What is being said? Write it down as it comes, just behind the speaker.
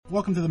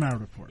Welcome to the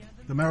Malliard Report.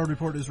 The Malliard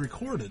Report is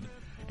recorded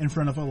in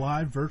front of a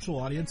live virtual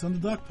audience on the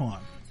Duck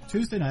Pond.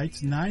 Tuesday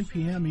nights, 9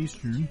 p.m.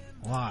 Eastern,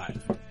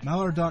 live.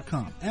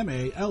 Malliard.com.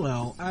 Malliard.com.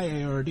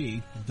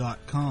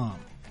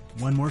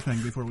 One more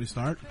thing before we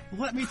start.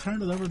 Let me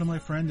turn it over to my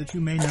friend that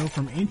you may know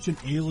from Ancient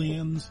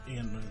Aliens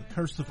and The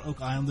Curse of Oak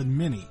Island and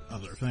many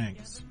other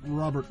things,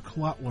 Robert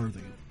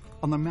Clotworthy.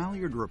 On the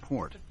Malliard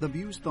Report, the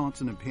views,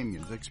 thoughts, and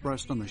opinions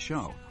expressed on the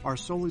show are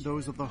solely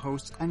those of the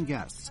hosts and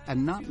guests,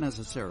 and not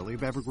necessarily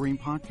of Evergreen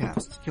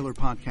Podcasts,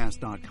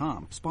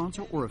 KillerPodcast.com,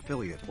 sponsor or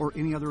affiliate, or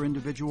any other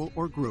individual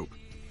or group.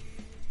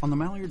 On the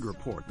Malliard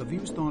Report, the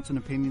views, thoughts, and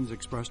opinions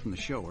expressed in the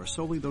show are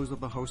solely those of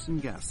the hosts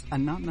and guests,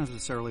 and not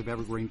necessarily of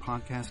Evergreen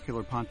Podcast,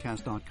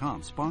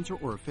 KillerPodcast.com, sponsor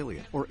or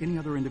affiliate, or any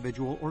other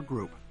individual or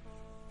group.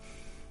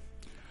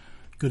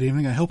 Good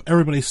evening. I hope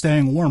everybody's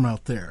staying warm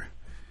out there.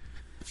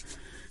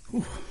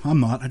 Ooh, I'm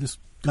not. I just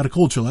got a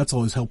cold chill. That's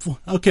always helpful.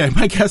 Okay,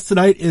 my guest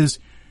tonight is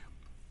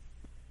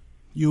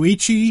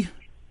Yoichi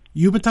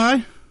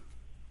Utebi.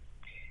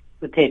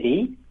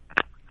 Utebi.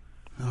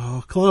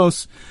 Oh,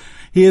 close.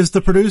 He is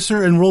the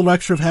producer and world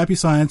lecturer of Happy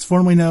Science,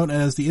 formerly known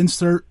as the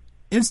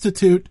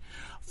Institute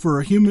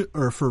for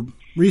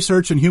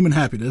Research in Human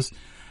Happiness.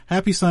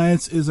 Happy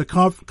Science is a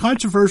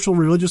controversial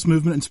religious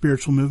movement and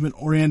spiritual movement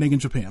orienting in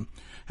Japan.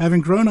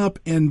 Having grown up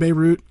in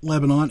Beirut,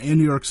 Lebanon, and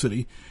New York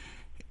City,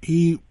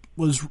 he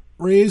was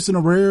raised in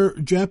a rare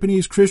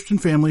Japanese Christian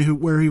family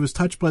where he was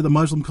touched by the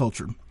Muslim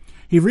culture.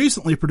 He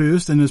recently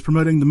produced and is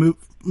promoting the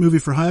movie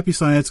for Happy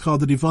Science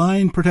called The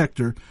Divine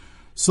Protector,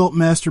 Salt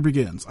Master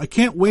Begins. I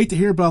can't wait to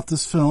hear about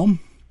this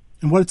film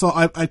and what it's all.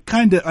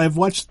 I've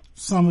watched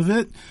some of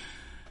it,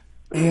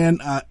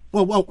 and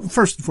well,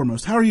 first and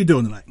foremost, how are you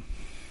doing tonight?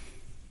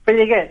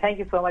 Pretty good. Thank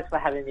you so much for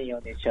having me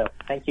on this show.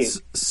 Thank you.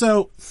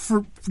 So,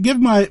 forgive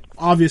my,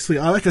 obviously,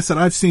 like I said,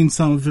 I've seen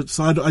some of it,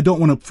 so I don't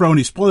want to throw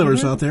any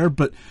spoilers out there,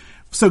 but,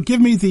 so give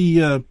me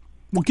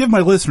give my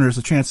listeners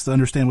a chance to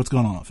understand what's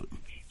going on with it.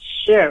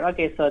 Sure.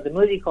 Okay, so the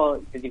movie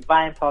called The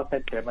Divine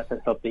Protector,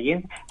 Salt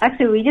Begins.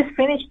 Actually, we just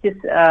finished this,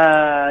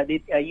 the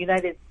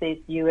United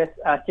States U.S.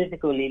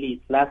 theatrical release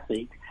last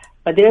week,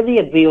 but there will be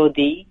a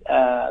VOD,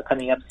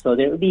 coming up, so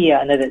there will be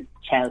another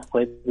chance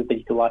for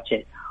everybody to watch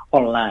it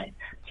online.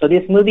 So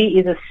this movie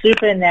is a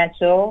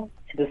supernatural,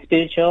 it's a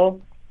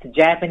spiritual, it's a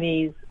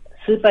Japanese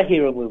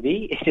superhero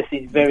movie. It's just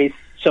a very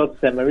short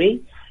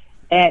summary.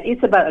 And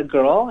it's about a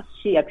girl.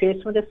 She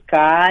appears from the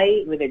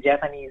sky with a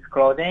Japanese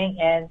clothing,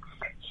 and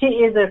she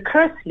is a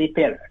curse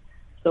repairer.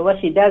 So what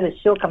she does is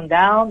she'll come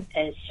down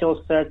and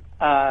she'll start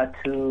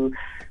to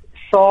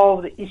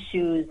solve the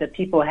issues that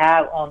people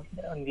have on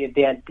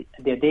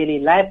their daily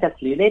life that's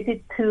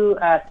related to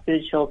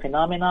spiritual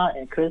phenomena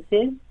and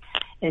curses.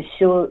 And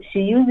she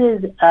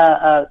uses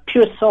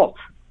pure salt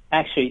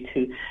actually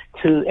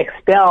to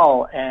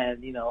expel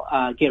and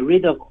get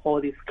rid of all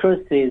these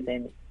curses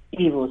and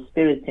evil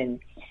spirits and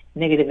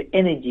negative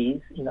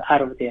energies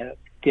out of their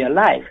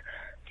life.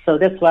 So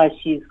that's why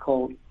she's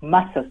called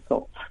Master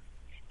Salt,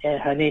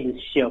 and her name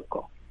is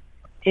Shioko.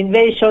 In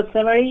very short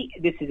summary,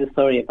 this is a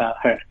story about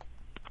her.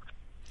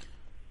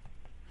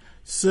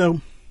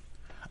 So,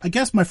 I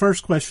guess my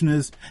first question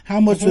is, how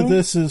much of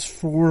this is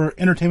for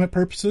entertainment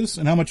purposes,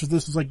 and how much of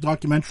this is like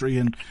documentary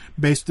and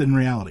based in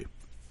reality?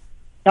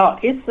 No,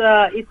 it's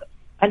 100%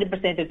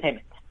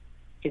 entertainment.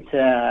 It's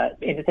a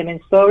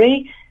entertainment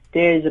story.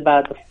 There's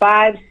about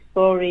 5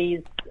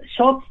 stories,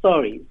 short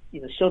stories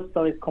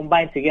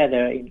combined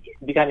together in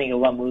becoming a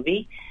one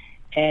movie,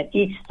 and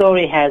each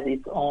story has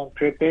its own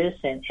purpose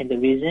and the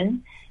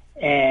reason,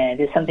 and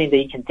there's something that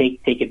you can take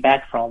it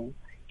back from.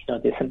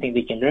 There's something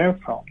they can learn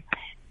from.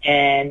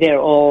 And they're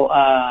all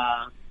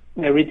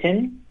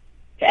written.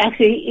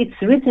 Actually, it's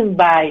written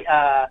by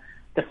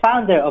the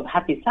founder of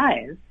Happy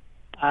Science.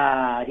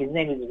 His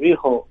name is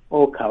Ryuho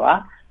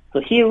Okawa.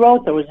 So he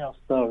wrote the original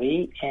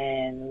story,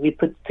 and we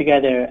put it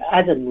together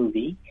as a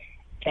movie,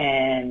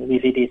 and we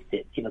released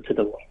it, to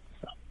the world.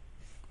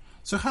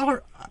 So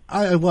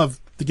I love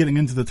getting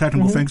into the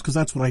technical things because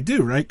that's what I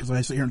do, right? Because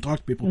I sit here and talk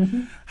to people.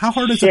 How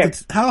hard is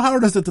it? How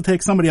hard is it to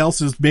take somebody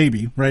else's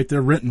baby, right,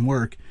 their written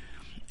work,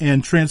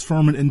 and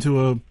transform it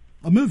into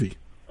a movie?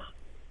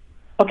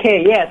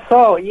 Okay, yeah.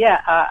 So,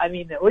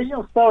 the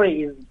original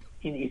story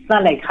it's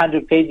not like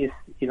 100 pages,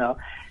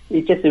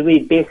 It's just a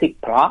really basic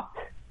plot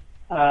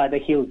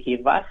that he'll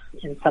give us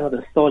and some of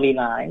the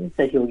storylines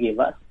that he'll give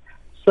us.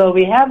 So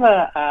we have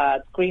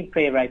a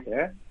screenplay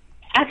writer.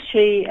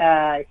 Actually,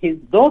 his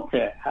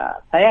daughter,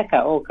 Sayaka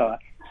Okawa,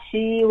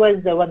 she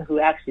was the one who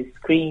actually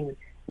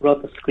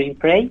wrote the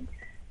screenplay.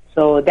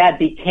 So that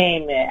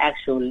became an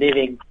actual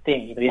living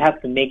thing. You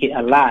have to make it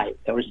alive,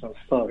 the original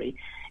story.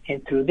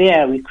 And through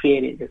there, we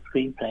created the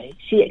screenplay.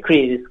 She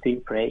created the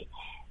screenplay.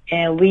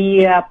 And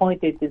we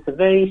appointed he's a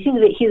very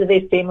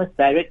famous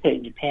director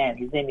in Japan.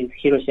 His name is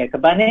Hiroshi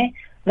Akabane.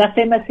 Not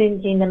famous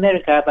in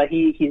America, but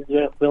he's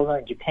well known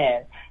in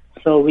Japan.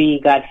 So we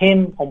got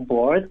him on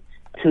board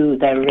to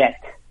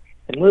direct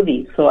the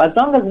movie. So as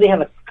long as we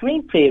have a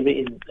screenplay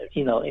written, as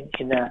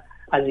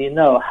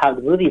how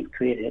the movie is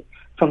created,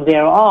 from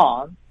there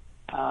on,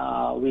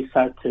 we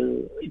start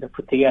to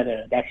put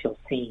together the actual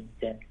scenes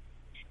and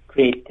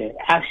create the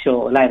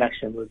actual live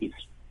action movies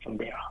from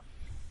there on.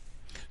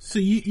 So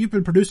you've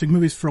been producing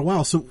movies for a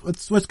while. So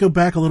let's go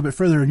back a little bit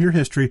further in your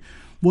history.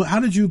 Well, how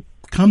did you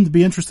come to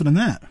be interested in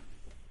that?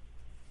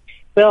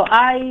 Well,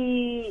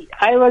 I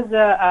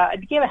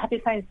became a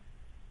Happy Science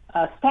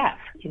staff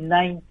in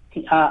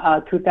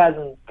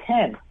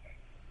 2010.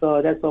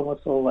 So that's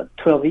almost over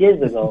 12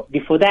 years ago.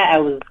 Before that, I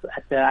was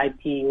at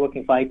the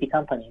working for IT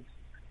companies,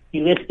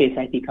 US-based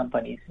IT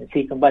companies,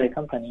 Silicon Valley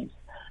companies.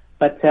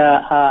 But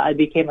I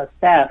became a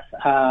staff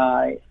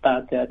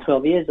about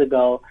 12 years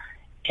ago,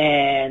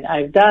 and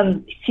I've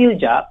done a few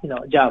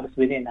jobs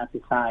within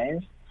Happy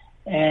Science,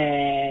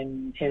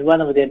 and one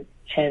of them,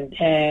 and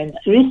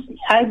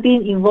I've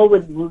been involved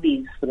with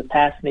movies for the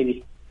past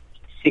maybe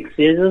 6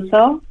 years or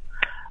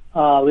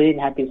so within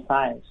Happy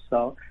Science.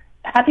 So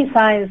Happy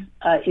Science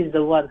is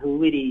the one who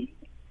really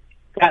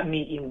got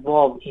me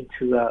involved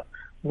into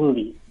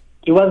movies.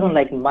 It wasn't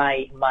like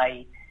my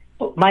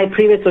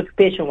previous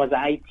occupation was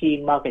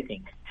IT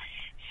marketing,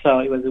 so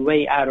it was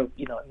way out of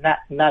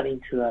not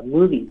into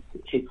movies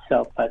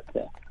itself. But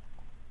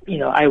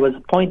I was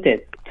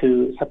appointed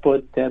to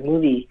support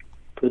movie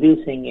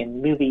producing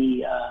and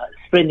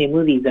spreading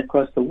movies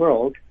across the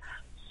world.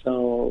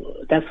 So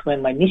that's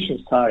when my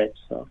mission started.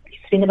 So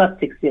it's been about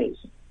 6 years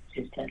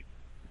since then.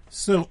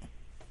 So,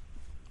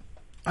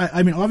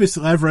 I mean,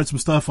 obviously, I've read some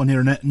stuff on the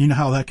internet, and you know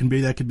how that can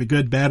be. That could be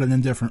good, bad, and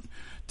indifferent.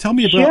 Tell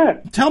me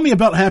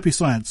about Happy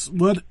Science.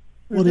 What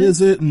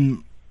is it?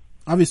 And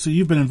obviously,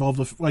 you've been involved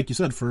with, like you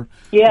said, for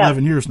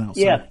 11 years now.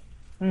 So. Yeah.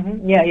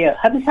 Yeah.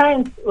 Happy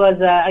Science was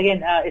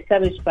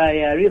established by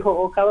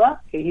Ryuho Okawa.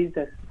 Okay, he's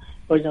the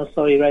original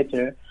story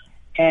writer,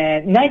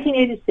 and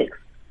 1986.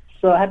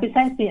 So Happy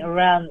Science has been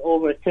around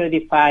over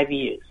 35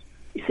 years.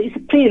 It's a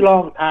pretty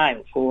long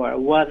time for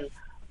one,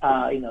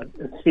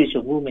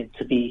 spiritual movement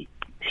to be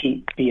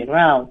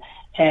around.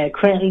 And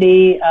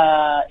currently,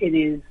 it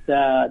is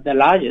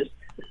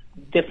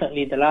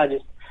definitely the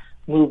largest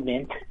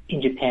movement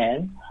in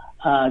Japan.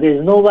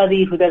 There's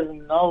nobody who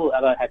doesn't know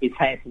about Happy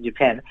Science in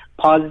Japan.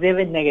 Positive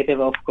and negative,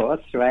 of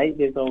course, right?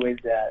 There's always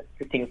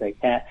things like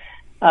that.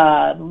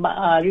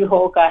 Ryuho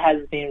Oka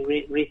has been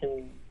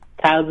written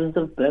thousands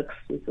of books.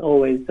 It's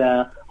always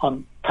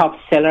on top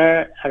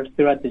seller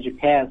throughout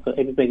Japan, so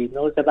everybody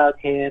knows about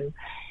him.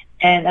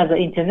 And as an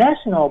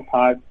international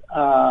part,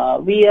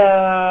 we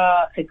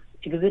are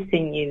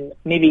existing in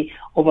maybe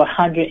over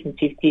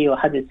 150 or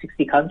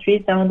 160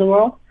 countries around the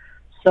world.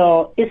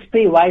 So it's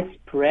pretty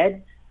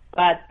widespread.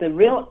 But the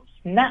real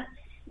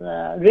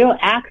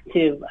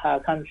active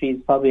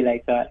countries, probably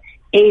like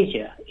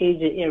Asia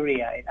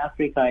area, in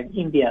Africa and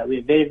India,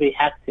 we're very, very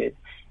active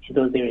in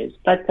those areas.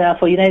 But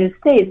for United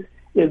States,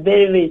 we're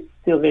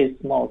still very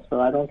small, so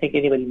I don't think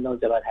anybody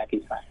knows about Happy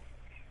Science.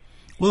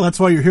 Well, that's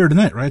why you're here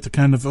tonight, right? To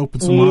kind of open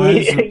some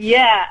eyes.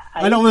 Yeah.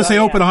 I don't want to say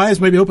open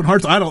eyes, maybe open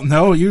hearts. I don't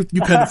know. You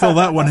kind of fill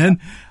that one in.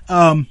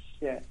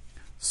 Yeah.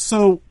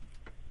 So,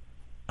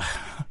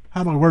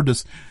 how do I word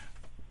this?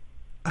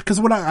 Because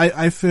when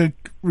I think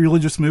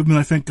religious movement,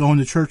 I think going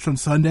to church on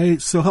Sunday.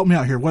 So help me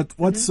out here.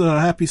 What's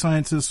Happy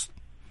Science's,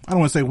 I don't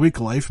want to say week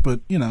life,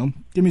 but,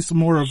 give me some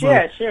more of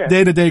a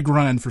day-to-day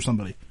grind for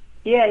somebody.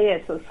 Yeah.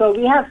 So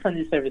we have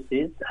Sunday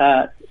services,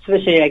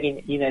 especially like in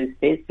the United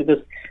States,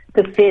 because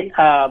to fit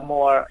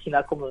more,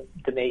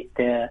 accommodate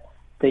the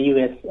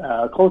U.S.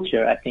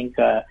 culture. I think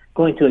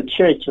going to a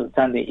church on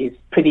Sunday is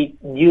pretty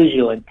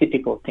usual and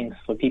typical things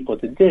for people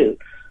to do.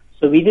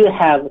 So we do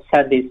have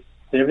Sunday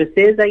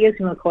services, I guess,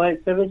 call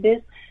it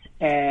services.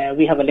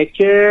 We have a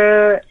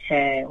lecture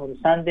on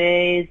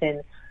Sundays,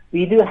 and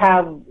we do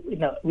have,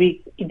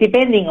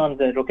 depending on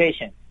the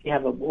location, we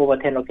have over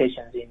 10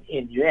 locations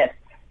in U.S.,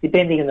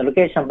 depending on the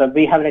location, but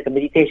we have like a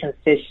meditation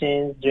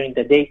sessions during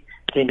the day,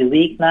 during the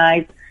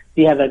weeknights.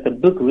 We have like a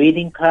book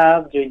reading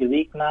club during the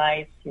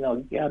weeknights.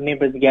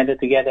 Members gather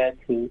together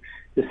to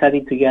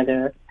study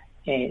together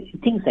and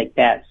things like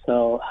that.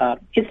 So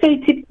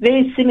it's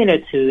very similar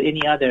to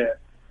any other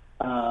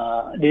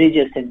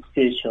religious and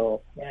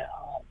spiritual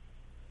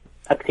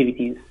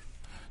activities.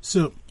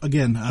 So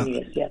again, I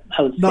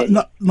would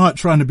say. Not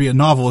trying to be a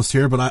novelist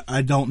here, but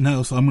I don't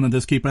know, so I'm going to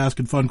just keep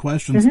asking fun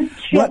questions.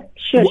 Mm-hmm.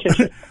 Sure.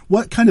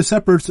 What kind of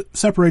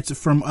separates it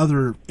from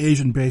other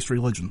Asian-based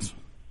religions?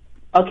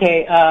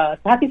 Okay,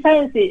 Happy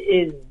Science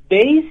is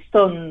based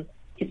on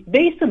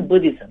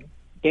Buddhism.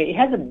 Okay, it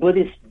has a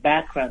Buddhist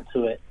background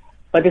to it,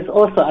 but there's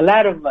also a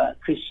lot of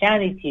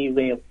Christianity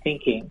way of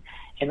thinking,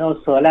 and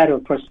also a lot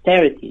of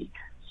prosperity.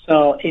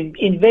 So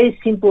in very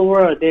simple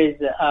words, there's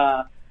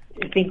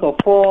think of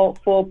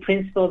four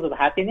principles of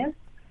happiness.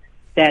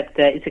 That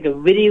it's like a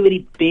really,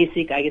 really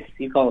basic, I guess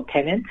you call it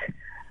tenet,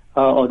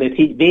 or the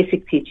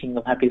basic teaching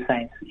of Happy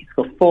Science. It's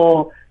got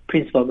 4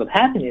 principles of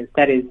happiness.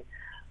 That is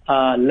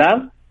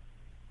love,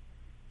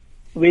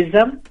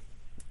 wisdom,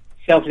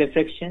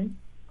 self-reflection,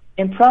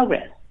 and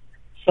progress.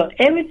 So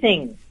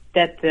everything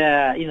that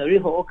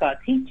Ryuho Oka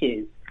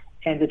teaches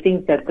and the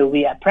things that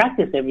we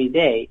practice every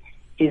day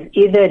is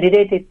either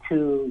related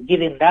to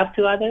giving love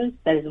to others.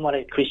 That is more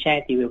like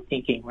Christianity way of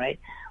thinking, right?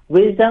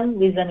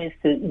 Wisdom is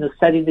to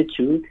study the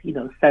truth,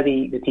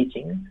 study the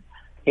teachings.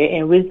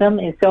 And wisdom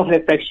and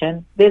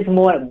self-reflection, there's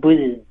more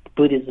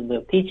Buddhism way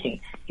of teaching.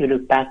 You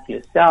look back to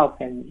yourself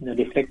and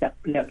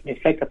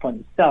reflect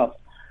upon yourself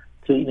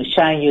to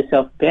shine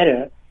yourself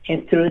better.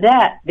 And through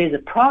that, there's a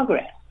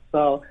progress.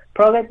 So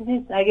progress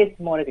is, I guess,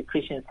 more like a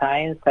Christian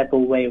Science type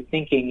of way of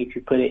thinking if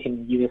you put it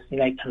in U.S.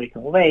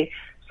 American way.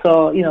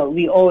 So,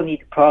 we all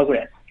need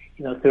progress,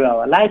 through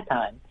our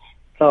lifetime.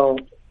 So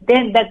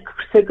then that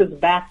circles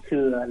back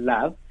to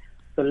love.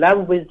 So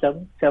love,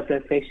 wisdom,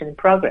 self-reflection, and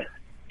progress.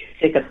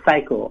 It's like a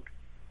cycle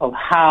of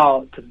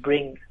how to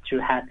bring true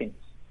happiness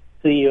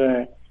to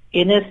your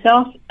inner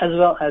self as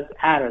well as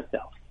outer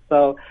self.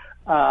 So,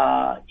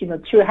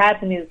 true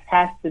happiness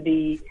has to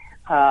be,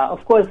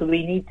 of course,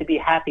 we need to be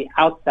happy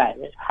outside.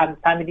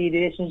 Family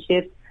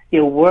relationships,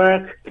 your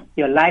work,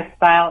 your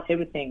lifestyle,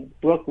 everything,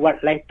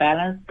 work-life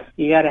balance,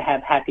 you gotta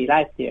have happy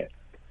life there.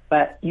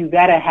 But you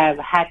gotta have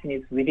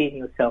happiness within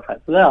yourself as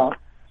well.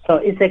 So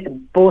it's like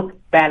both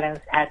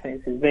balanced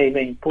happiness is very,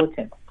 very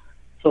important.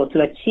 So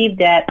to achieve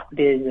that,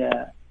 there's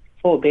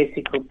 4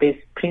 basic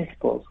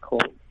principles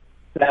called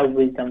love,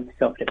 wisdom,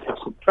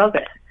 self-reflection,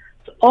 progress.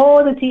 So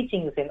all the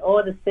teachings and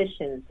all the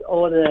sessions,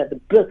 all the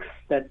books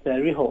that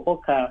Riho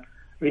Oka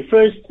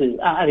refers to,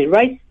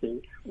 writes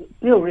to,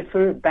 will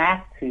refer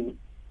back to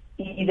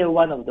either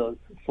one of those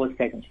 4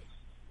 segments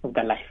of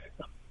the life.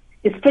 So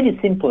it's pretty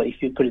simple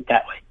if you put it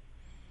that way.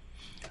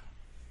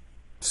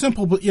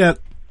 Simple, but yet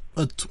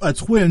a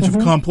twinge of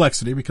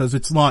complexity because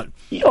it's not.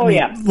 Oh,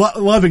 yeah.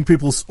 Loving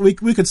people. We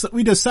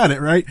just said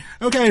it, right?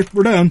 Okay,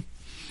 we're done.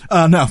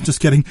 No, just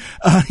kidding.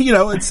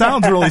 It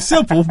sounds really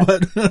simple,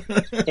 but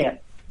yeah.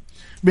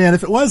 Man,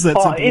 if it was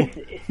that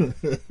simple,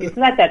 it's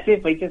not that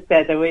simple. It's just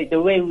that the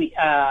way we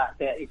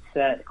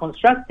it's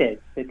constructed.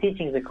 The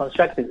teachings are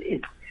constructed.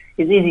 It's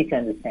easy to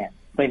understand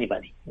for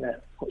anybody.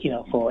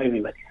 For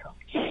everybody. So.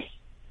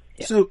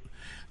 Yeah. So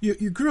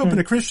you grew up in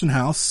a Christian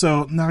house,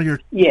 so now you're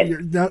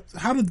now,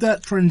 how did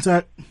that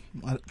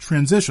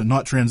transition,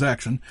 not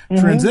transaction,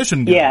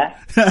 transition go? Yeah.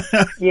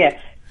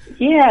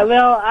 Yeah,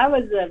 well, I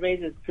was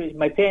raised as Christian.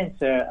 My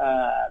parents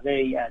are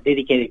very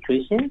dedicated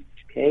Christians,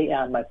 okay,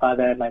 my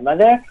father and my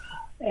mother.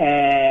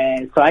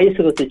 And so I used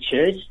to go to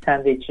church,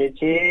 Sunday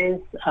churches.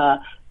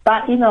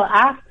 But,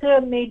 after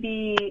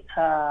maybe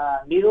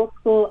middle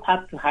school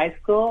up to high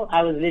school,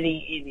 I was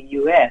living in the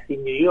U.S.,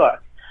 in New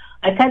York.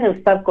 I kind of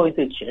stopped going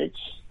to church.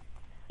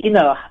 You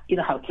know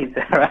how kids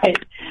are, right?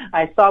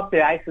 I stopped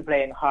there. I used to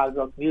play in hard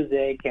rock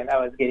music, and I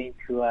was getting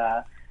to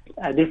a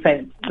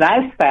different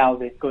lifestyle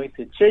than going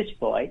to church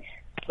boy.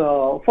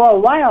 So for a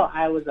while,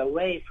 I was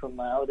away from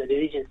all the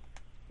religious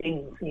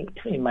things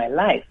in my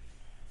life.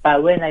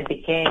 But when I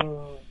became,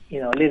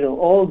 a little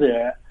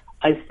older,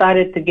 I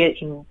started to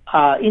get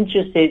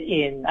interested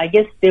in, I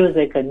guess there was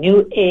like a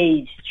new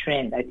age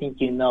trend, I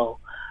think in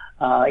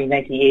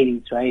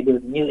 1980s, right? There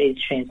was a new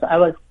age trend. So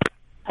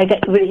I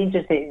got really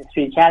interested in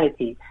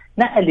spirituality,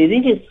 not a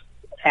religious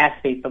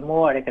aspect, but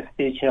more like a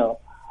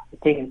spiritual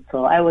thing.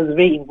 So I was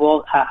really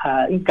involved,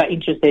 got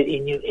interested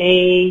in new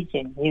age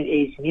and new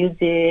age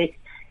music.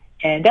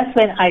 And that's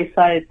when I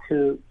started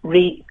to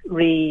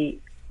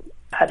revisit,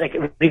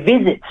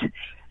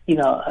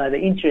 the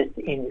interest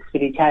in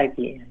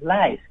spirituality in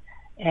life.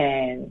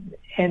 And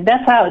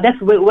that's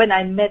when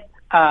I met,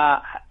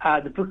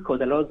 the book called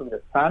The Laws of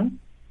the Sun.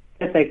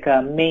 That's like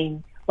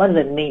one of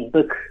the main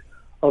book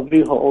of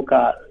Riho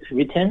Oka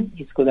written.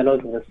 It's called The Laws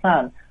of the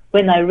Sun.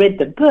 When I read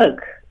the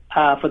book,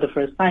 for the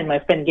first time, my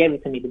friend gave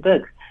it to me, the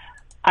book.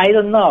 I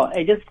don't know.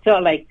 I just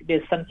felt like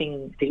there's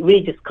something that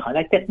really just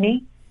connected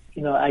me.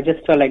 I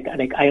just felt like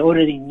I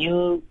already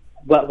knew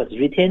what was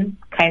written,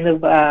 kind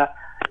of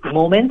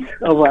moment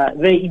of a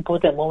very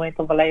important moment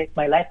of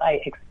my life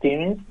I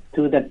experienced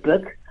through that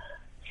book.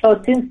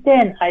 So since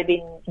then, I've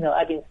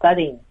been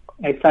studying.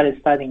 I started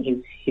studying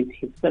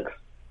his books,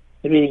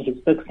 reading his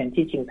books and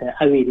teachings, and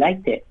I really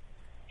liked it.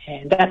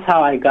 And that's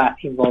how I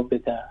got involved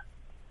with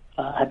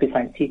Happy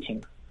Science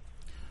teachings.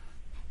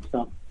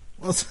 So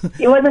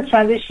it was a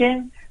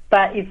transition,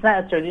 but it's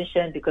not a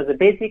transition because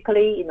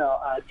basically,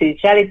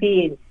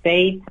 spirituality and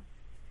faith,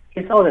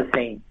 it's all the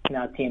same,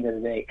 at the end of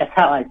the day. That's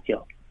how I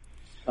feel.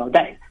 So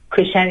that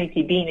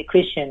Christianity, being a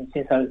Christian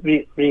since I was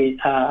really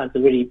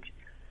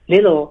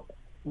little,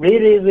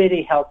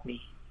 really helped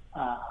me,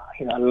 a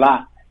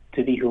lot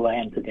to be who I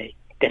am today,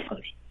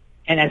 definitely.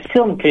 And I'm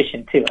still a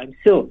Christian too. I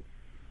still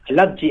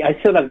love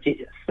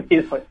Jesus.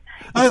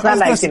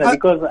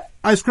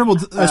 I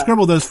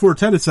scribbled those 4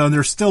 tenets down.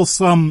 There's still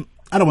some,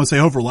 I don't want to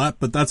say overlap,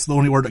 but that's the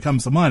only word that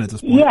comes to mind at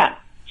this point. Yeah,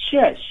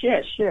 sure.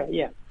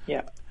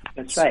 Yeah,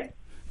 that's right.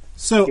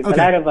 So, there's a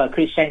lot of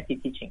Christianity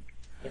teaching.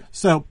 Yeah.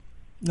 So,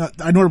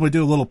 I normally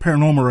do a little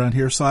paranormal around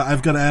here, so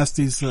I've got to ask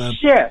these. Sure.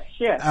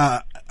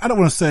 I don't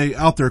want to say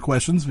out there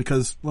questions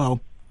because,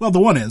 well, the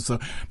one is. So,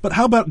 but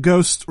how about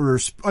ghosts or?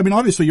 I mean,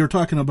 obviously, you were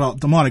talking about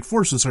demonic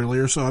forces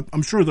earlier, so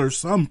I'm sure there's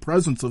some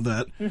presence of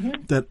that.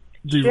 Mm-hmm. That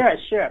do.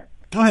 Sure.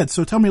 Go ahead.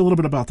 So, tell me a little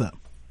bit about that.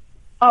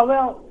 Oh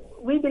well,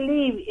 we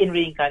believe in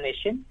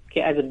reincarnation,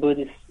 okay, as a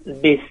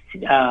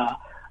Buddhist-based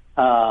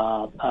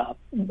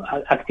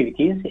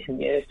activities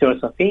in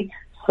philosophy.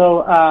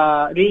 So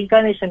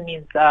reincarnation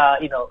means,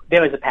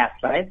 there is a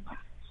past, right?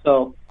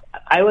 So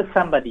I was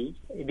somebody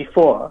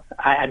before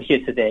I'm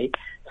here today.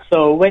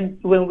 So when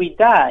we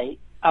die,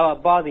 our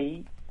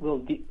body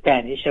will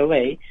vanish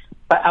away,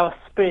 but our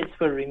spirits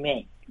will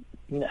remain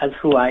as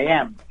who I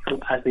am,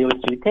 as the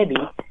Yoichi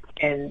Utebi,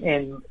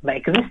 and my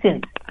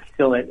existence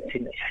still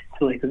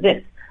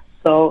exists.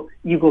 So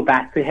you go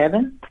back to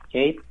heaven,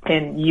 okay,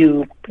 and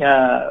you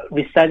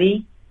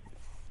restudy,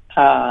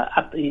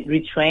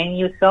 retrain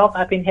yourself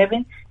up in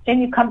heaven,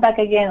 and you come back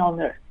again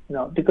on earth.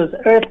 Because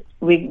earth,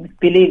 we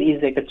believe,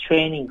 is like a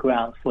training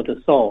ground for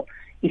the soul.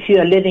 If you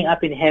are living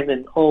up in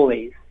heaven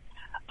always,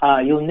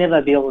 you'll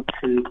never be able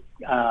to,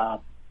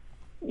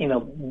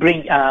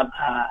 bring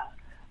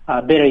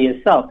better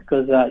yourself,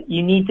 because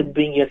you need to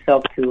bring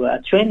yourself to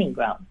a training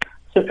ground.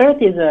 So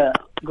earth is a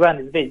ground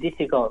is very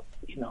difficult.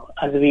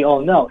 As we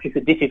all know, it's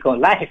a difficult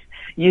life.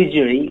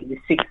 Usually, the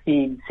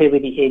 60,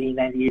 70, 80,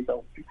 90 years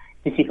of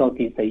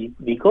difficulties that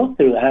we go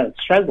through, a lot of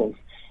struggles.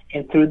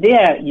 And through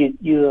there,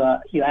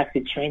 you're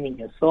actually training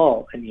your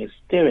soul and your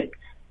spirit.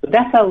 So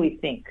that's how we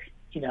think,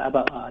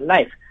 about our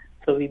life.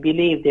 So we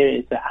believe there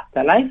is an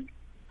afterlife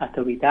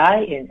after we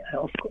die,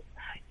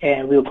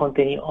 and we'll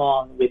continue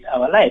on with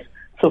our life.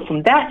 So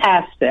from that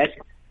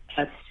aspect,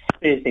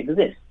 spirits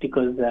exist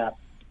because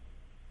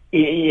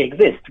it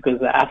exists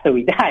because after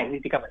we die, we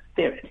become a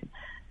spirit.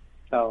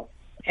 So,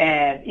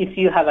 and if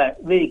you have a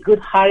really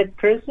good-hearted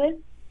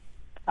person,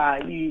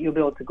 you'll be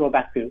able to go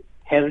back to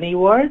heavenly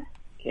world.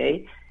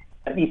 Okay.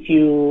 If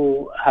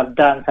you have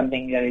done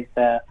something that is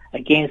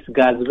against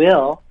God's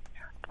will,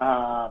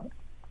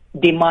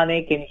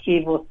 demonic and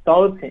evil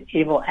thoughts and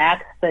evil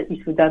acts, that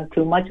if you've done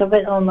too much of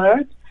it on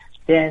earth,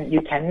 then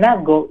you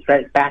cannot go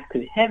right back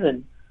to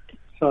heaven.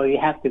 So you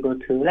have to go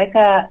to like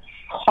a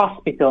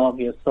hospital of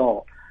your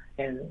soul,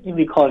 and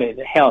we call it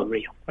the hell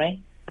realm, right?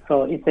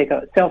 So it's like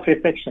a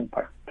self-reflection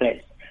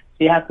place.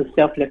 So you have to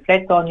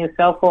self-reflect on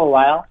yourself for a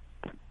while.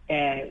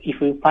 And if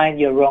you find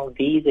your wrong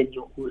deeds and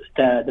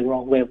the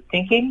wrong way of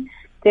thinking,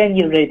 then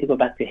you're ready to go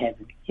back to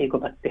heaven. You go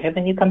back to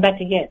heaven, you come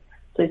back again.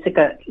 So it's like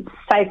a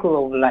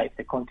cycle of life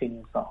that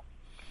continues on.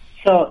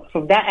 So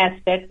from that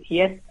aspect,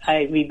 yes,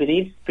 we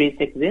believe spirits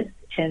exist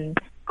and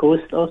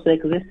ghosts also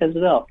exist as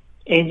well.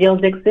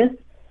 Angels exist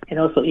and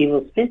also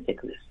evil spirits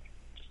exist.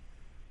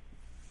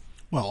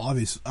 Well,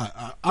 obviously,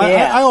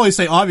 I always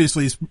say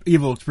obviously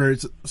evil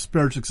spirits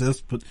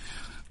exist, but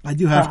I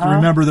do have to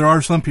remember there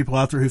are some people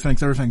out there who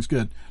thinks everything's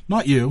good.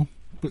 Not you,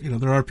 but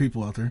there are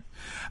people out there.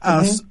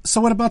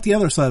 So what about the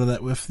other side of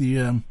that with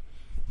the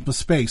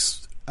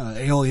space,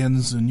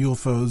 aliens and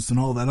UFOs and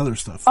all that other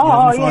stuff?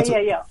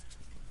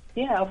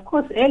 Yeah, of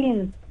course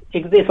aliens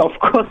exist, of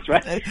course,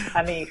 right?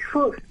 I mean,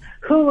 who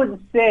would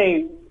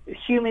say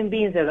human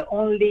beings are the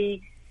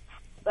only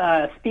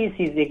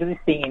species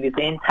existing in this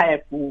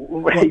entire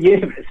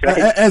universe, right?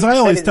 As I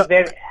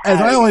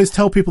always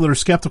tell people that are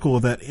skeptical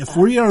of that, if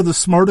we are the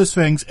smartest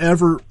things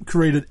ever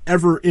created,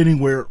 ever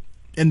anywhere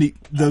in the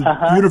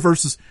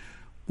universes,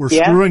 we're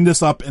screwing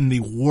this up in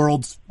the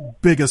world's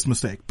biggest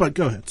mistake. But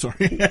go ahead,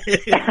 sorry.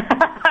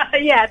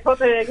 Yeah, I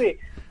totally agree.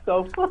 So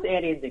of course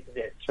aliens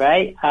exist,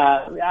 right?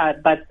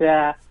 But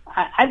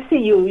I've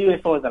seen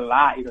UFOs a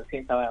lot,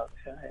 since I've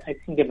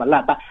seen them a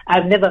lot, but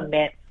I've never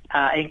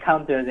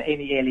encountered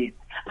any aliens.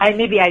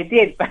 Maybe I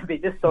did, but they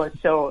just don't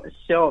show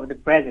the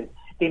presence.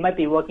 They might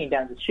be walking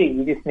down the street.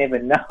 We just never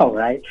know,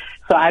 right?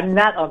 So I'm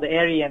not on the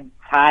alien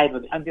side.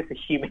 I'm just a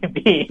human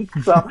being.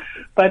 So,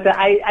 but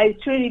I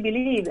truly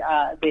believe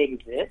they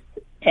exist.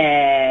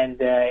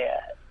 And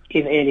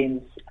in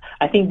aliens,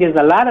 I think there's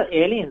a lot of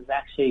aliens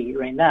actually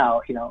right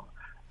now.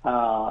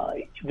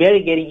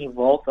 Very getting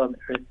involved on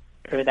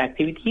Earth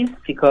activities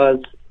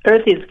because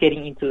Earth is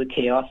getting into a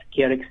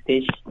chaotic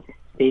stage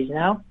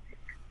now.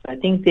 I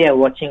think they are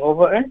watching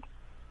over Earth.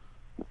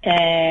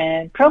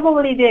 And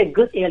probably they're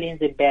good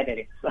aliens and bad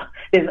aliens. So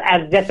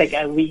just like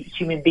we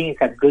human beings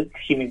have good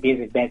human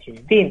beings and bad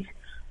human beings.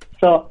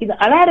 So,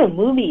 a lot of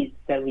movies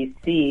that we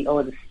see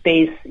over the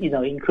space,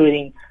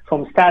 including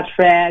from Star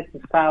Trek to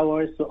Star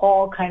Wars to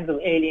all kinds of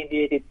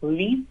alien-related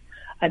movies,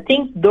 I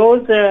think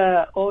those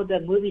all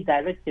the movie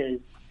directors,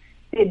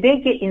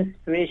 they get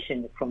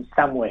inspiration from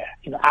somewhere,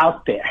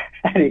 out there.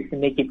 At least to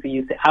make it to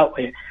use it out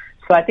there.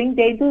 So I think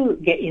they do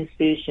get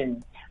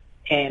inspiration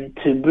and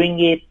to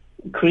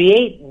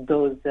create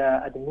those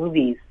the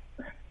movies.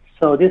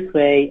 So this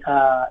way,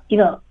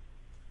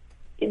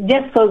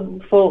 just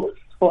for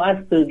us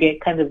to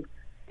get kind of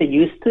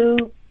used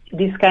to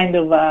this kind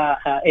of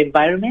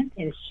environment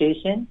and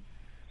situation.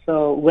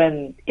 So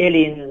when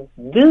aliens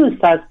do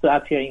start to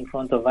appear in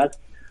front of us,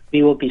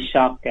 we will be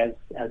shocked as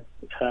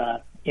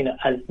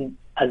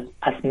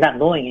not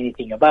knowing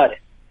anything about it.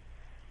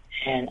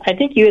 And I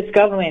think U.S.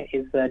 government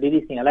is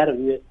releasing a lot of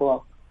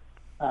UFO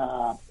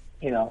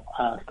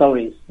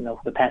stories,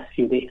 for the past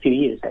few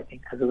years, I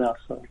think, as well.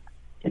 So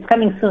it's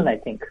coming soon, I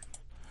think.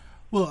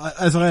 Well,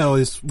 as I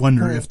always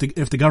wonder, if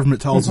the government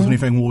tells us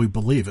anything, will we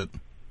believe it?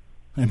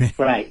 I mean,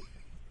 right.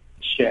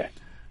 Sure.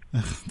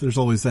 There's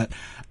always that.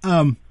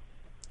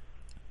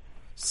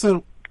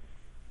 So,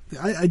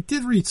 I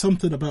did read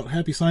something about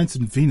Happy Science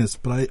and Venus,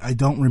 but I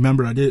don't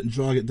remember. I didn't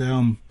jog it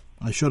down.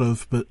 I should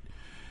have, but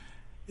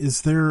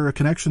is there a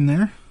connection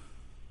there?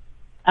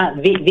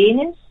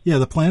 Venus? Yeah,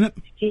 the planet?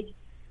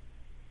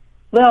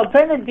 Well,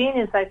 planet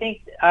Venus, I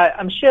think,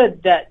 I'm sure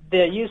that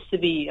there used to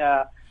be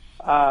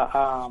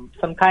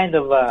some kind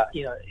of,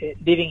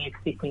 living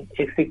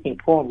existing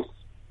forms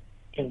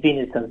in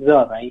Venus as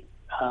well, right?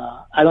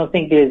 I don't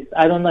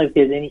know if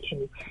there's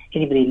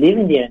anybody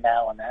living there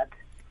now or not.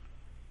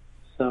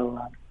 So,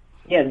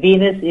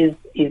 Venus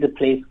is a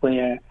place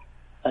where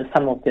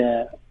some of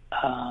us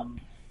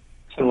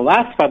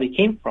probably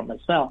came from as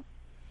well.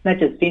 Not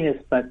just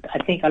Venus, but I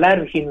think a lot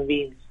of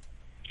humans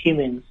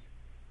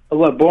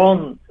were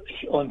born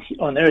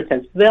on Earth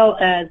as well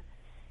as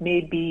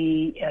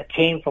maybe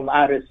came from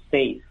outer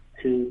space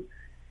to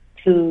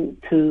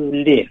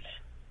live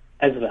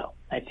as well.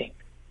 I think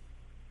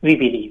we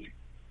believe,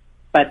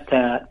 but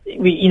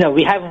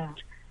we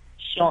haven't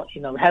shown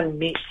we haven't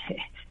met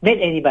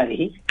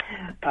anybody.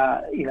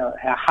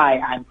 Hi,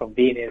 I'm from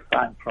Venus.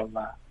 I'm from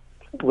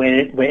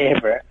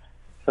wherever.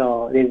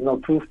 So there's no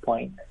proof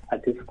point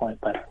at this point,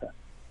 but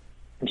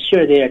I'm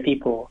sure there are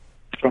people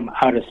from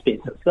outer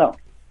space as well.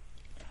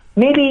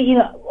 Maybe,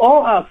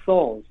 all our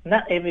souls,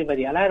 not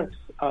everybody, a lot of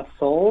our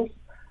souls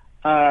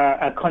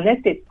are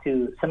connected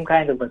to some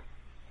kind of a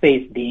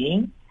space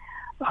being.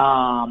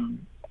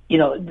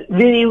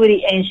 Really,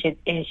 really ancient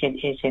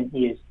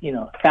years,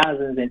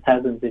 thousands and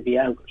thousands of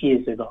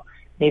years ago.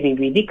 Maybe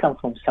we did come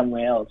from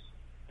somewhere else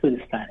to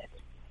this planet.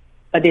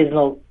 But there's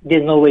no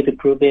way to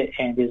prove it,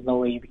 and there's no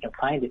way we can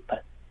find it,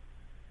 but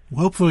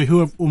well, hopefully,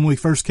 when we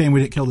first came, we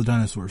didn't kill the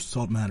dinosaurs. That's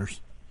all that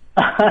matters.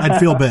 I'd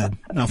feel bad.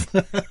 No.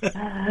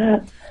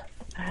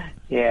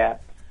 Yeah.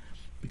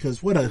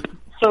 Because what a...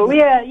 So,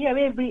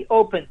 we're pretty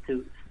open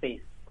to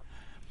space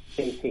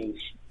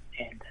age,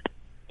 and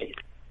space.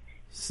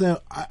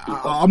 So,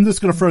 I'm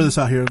just going to throw this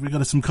out here. We've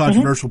got some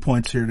controversial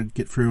points here to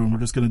get through, and we're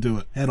just going to do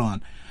it head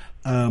on.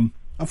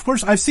 Of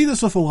course, I see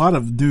this with a lot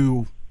of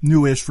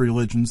newish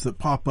religions that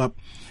pop up.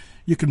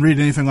 You can read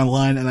anything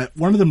online, and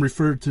one of them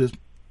referred to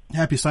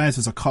Happy Science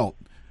as a cult,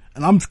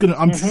 and I'm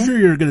sure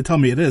you're going to tell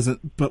me it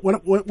isn't. But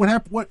what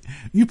happened? What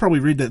you probably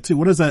read that too.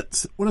 What does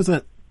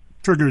that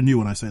trigger in you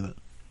when I say that?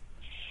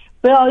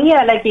 Well,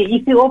 yeah, like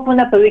if you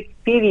open up a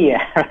Wikipedia,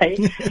 right,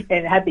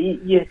 and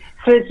you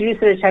search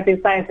research Happy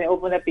Science and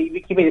open up the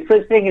Wikipedia,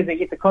 first thing is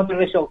it's a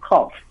controversial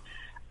cult.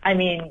 I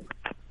mean,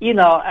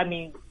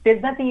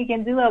 there's nothing you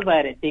can do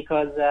about it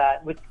because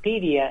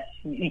Wikipedia,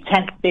 you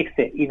can't fix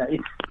it.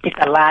 It's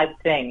a live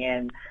thing,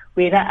 and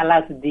we're not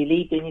allowed to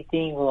delete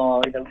anything,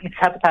 or it's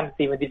sometimes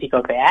even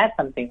difficult to add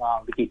something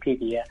on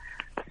Wikipedia.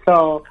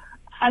 So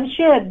I'm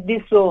sure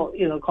this will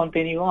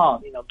continue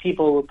on.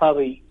 People will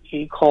probably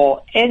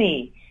call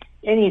any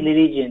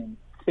religion,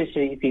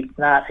 especially if it's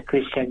not a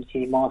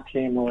Christianity,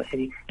 Muslim, or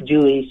any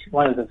Jewish,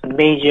 one of the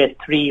major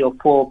 3 or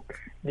 4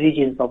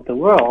 religions of the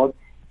world.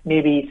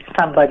 Maybe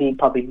somebody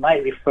probably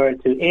might refer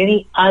to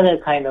any other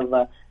kind of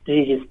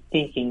religious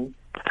thinking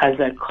as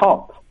a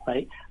cult,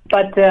 right?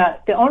 But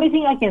the only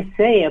thing I can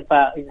say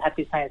about is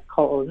Happy Science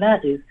cult or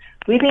not is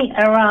we've been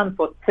around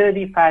for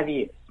 35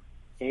 years,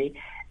 okay?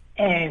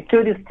 And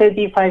through this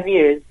 35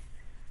 years,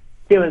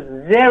 there was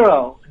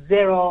zero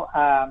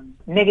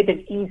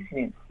negative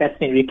incidents that's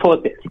been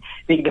reported.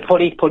 The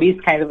police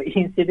kind of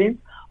incident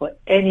or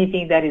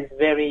anything that is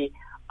very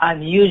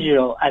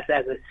unusual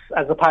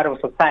as a part of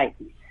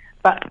society.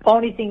 But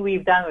only thing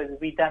we've done is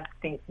we've done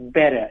things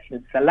better.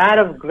 It's a lot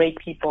of great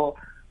people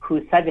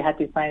who studied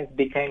Happy Science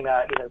became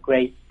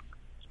great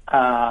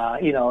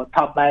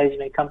top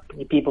management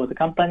people of the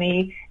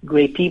company,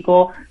 great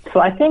people. So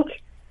I think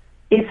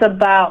it's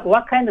about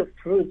what kind of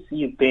fruits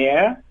you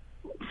bear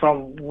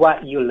from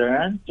what you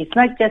learn. It's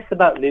not just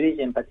about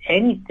religion, but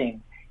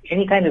anything,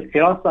 any kind of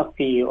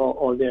philosophy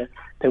or the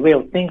way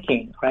of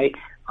thinking, right?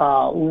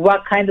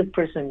 What kind of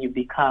person you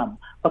become,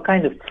 what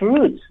kind of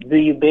fruits do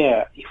you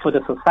bear for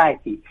the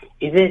society?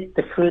 Is it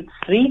the fruit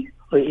sweet,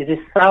 or is it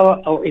sour,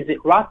 or is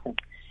it rotten?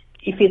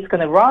 If it's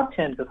going to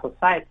rotten the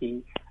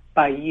society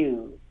by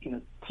you,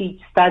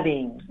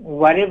 studying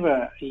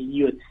whatever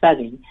you're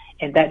studying,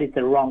 and that is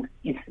the wrong,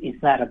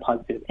 it's not a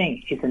positive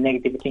thing. It's a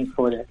negative thing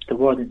for the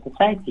world and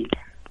society.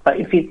 But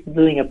if it's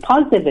doing a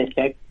positive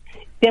effect,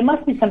 there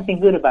must be something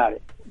good about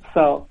it.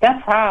 So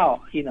that's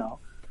how,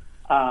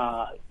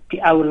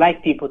 I would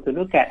like people to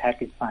look at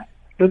Happy Science.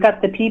 Look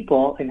at the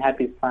people in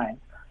Happy Science.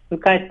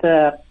 Look at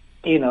the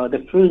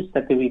fruits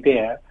that we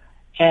bear.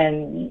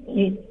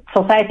 And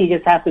society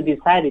just has to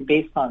decide it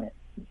based on it.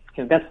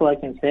 That's what I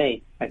can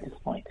say at this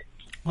point.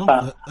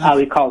 Well, how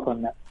we call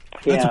on that.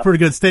 That's a pretty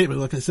good statement.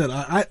 Like I said,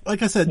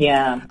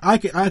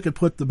 I could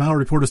put the Malliard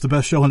Report as the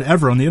best show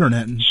ever on the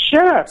internet. And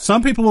sure.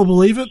 Some people will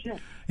believe it. Sure.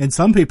 And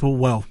some people,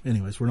 well,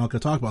 anyways, we're not going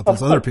to talk about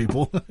those other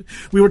people.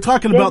 We were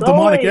talking about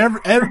demonic.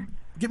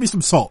 Give me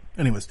some salt.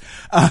 Anyways.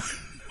 Yeah,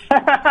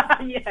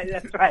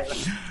 that's right.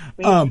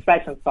 We need to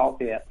try some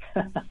salt here.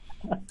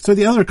 So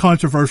the other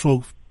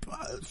controversial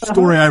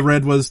story I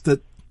read was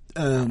that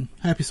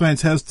Happy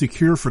Science has the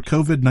cure for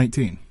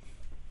COVID-19.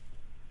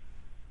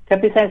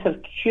 Happy Science has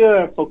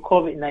cure for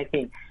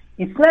COVID-19.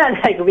 It's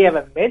not like we have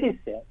a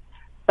medicine,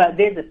 but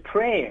there's a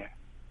prayer.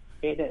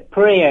 There's a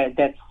prayer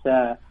that's,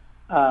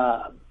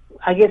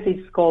 I guess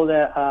it's called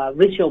a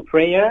ritual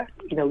prayer.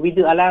 We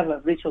do a lot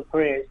of ritual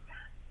prayers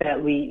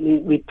that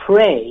we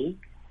pray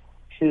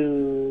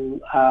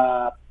to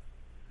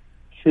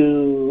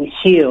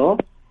heal,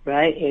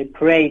 right? And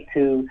pray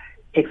to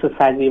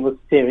exorcise evil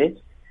spirits.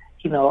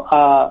 So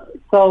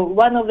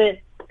one of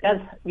it,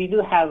 we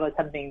do have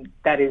something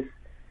that is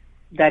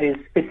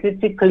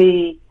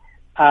specifically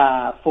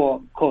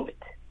for COVID.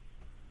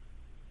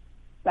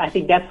 I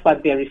think that's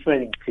what they're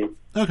referring to.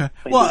 Okay.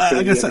 Well,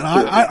 like I said,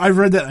 I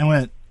read that and I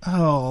went,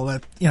 oh,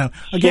 that,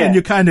 again,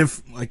 you're kind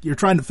of like, you're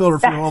trying to filter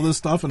through all this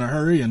stuff in a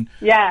hurry. And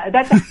yeah,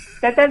 that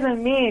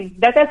doesn't mean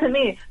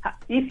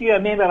if you're a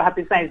member of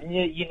Happy Science,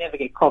 you never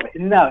get COVID.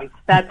 No, it's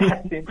not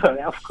that simple.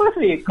 Of course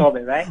we get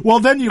COVID, right? Well,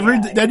 then you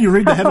read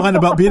the headline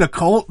about being a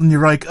cult and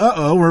you're like,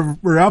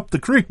 we're up the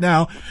creek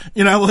now.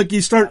 Like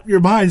your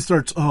mind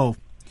starts, oh,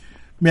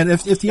 man,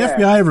 if the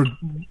FBI ever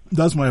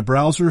does my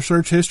browser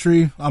search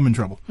history, I'm in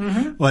trouble.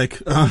 Mm-hmm.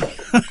 Like,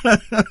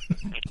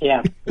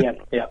 yeah.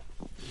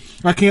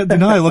 I can't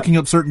deny looking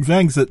up certain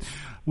things that,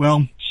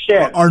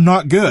 are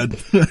not good.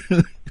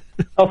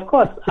 Of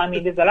course. I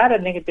mean, there's a lot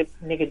of negative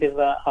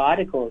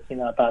articles,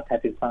 about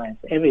Happy Science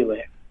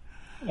everywhere.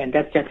 And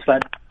that's just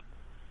what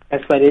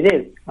it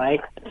is,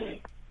 right?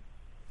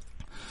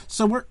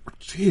 So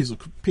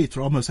Pete,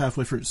 we're almost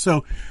halfway through.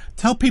 So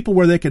tell people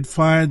where they could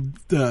find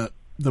the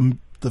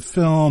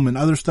film and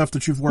other stuff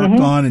that you've worked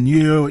on, and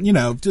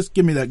just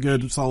give me that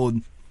good,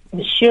 solid.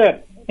 Sure.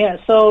 Yeah,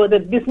 so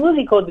this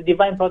movie called The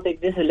Divine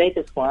Protect, this is the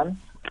latest one.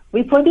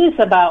 We produced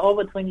about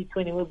over 20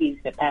 movies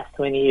in the past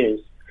 20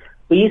 years.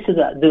 We used to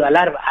do a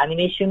lot of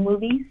animation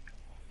movies,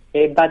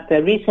 but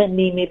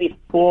recently, maybe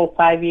 4 or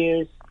 5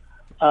 years,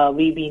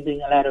 we've been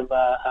doing a lot of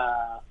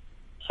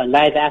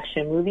live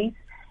action movies.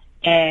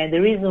 And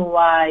the reason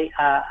why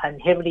I'm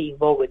heavily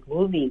involved with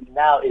movies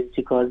now is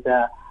because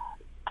I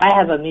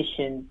have a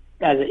mission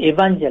as an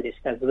evangelist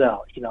as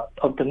well,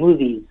 of the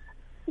movies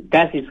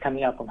that is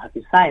coming out from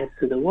Happy Science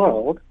to the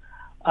world.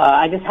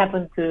 I just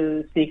happen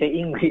to speak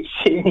English,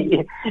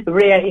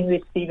 rare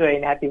English speaker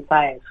in Happy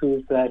Science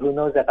who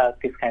knows about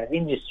this kind of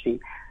industry.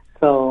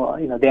 So,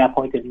 they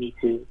appointed me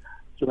to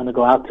want to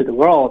go out to the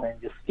world and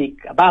just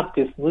speak about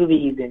these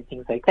movies and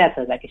things like that.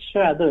 So I was like,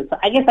 sure, I'll do it. So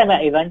I guess I'm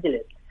an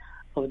evangelist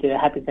of the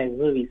Happy Science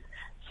movies.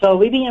 So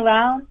we've been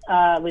around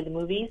with the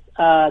movies.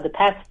 The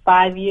past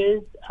 5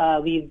 years,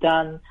 we've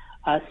done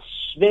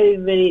very,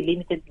 very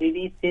limited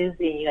releases in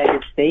the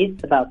United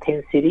States, about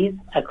 10 cities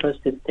across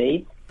the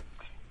states.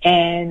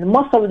 And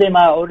most of them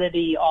are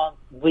already on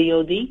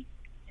VOD.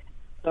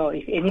 So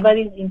if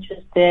anybody's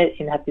interested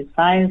in Happy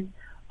Science,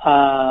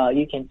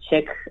 you can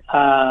check,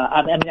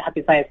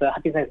 Happy Science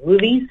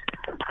movies.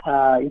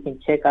 You can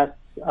check us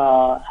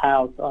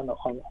out on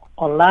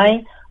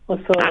online.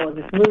 Also,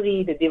 this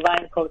movie, The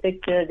Divine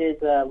Protector,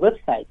 there's a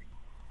website,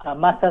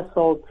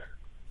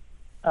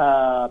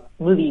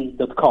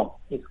 mastersaltmovie.com.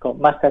 It's called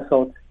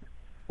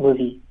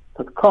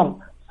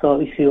mastersaltmovie.com.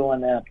 So if you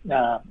want to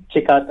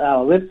check out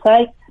our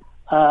website,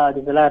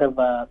 there's a lot of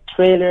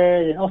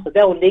trailers, and also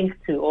that will link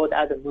to all the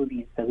other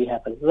movies that we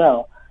have as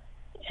well.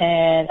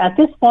 And at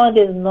this point,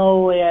 there's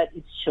nowhere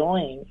it's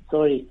showing. It's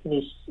already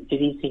finished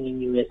releasing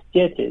in U.S.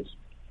 theaters.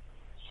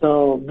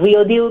 So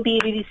VOD will be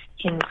released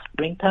in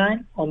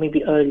springtime or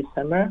maybe early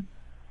summer.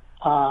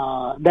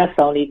 That's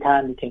the only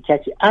time you can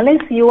catch it.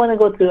 Unless you want to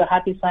go to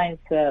Happy Science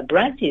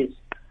branches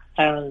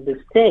around the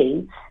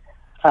States,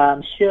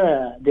 I'm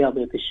sure they'll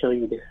be able to show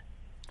you the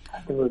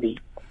movie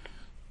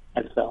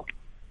as well.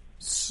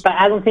 But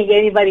I don't think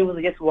anybody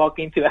will just walk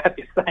into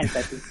Happy Science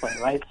at this point,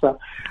 right? So,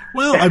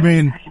 well, I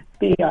mean,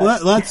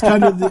 that's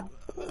kind of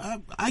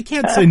I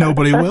can't say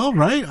nobody will,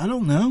 right? I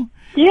don't know.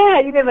 Yeah,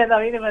 you never know,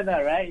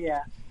 right?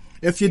 Yeah.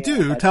 If you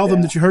do, tell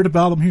them that you heard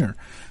about them here.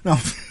 No.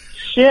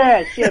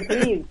 Sure,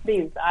 please.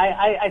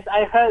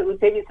 I heard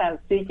Utebi-san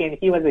speaking.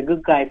 He was a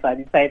good guy, so I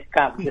decided to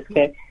come. Just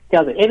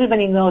tell them.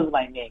 Everybody knows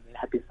my name in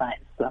Happy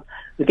Science. So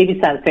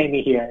Utebi-san sent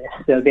me here,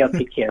 so they'll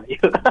take care of you.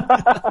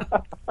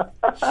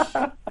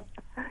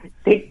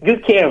 Take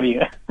good care of you.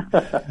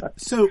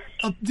 So,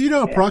 do you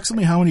know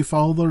approximately how many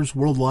followers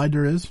worldwide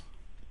there is?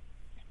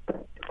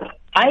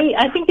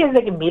 I think there's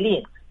like 1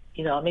 million.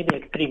 Maybe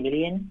like 3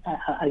 million.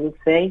 I would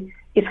say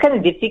it's kind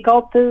of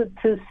difficult to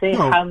say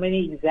how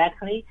many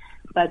exactly,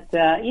 but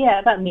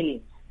about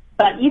millions.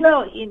 But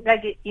in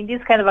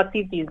this kind of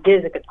activities,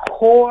 there's like a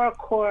core,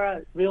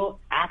 real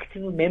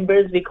active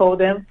members. We call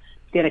them.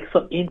 They're like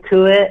so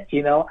into it,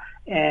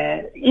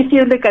 And if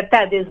you look at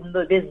that, there's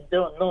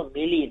no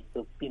millions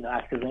of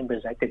active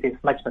members like that.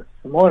 It's much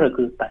smaller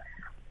group, but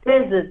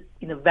there's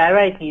a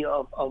variety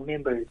of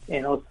members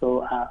and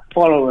also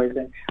followers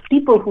and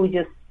people who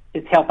just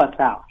help us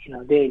out.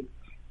 They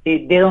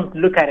don't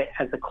look at it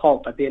as a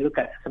cult, but they look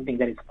at it as something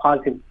that is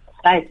positive in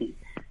society.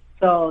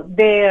 So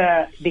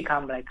they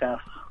become like a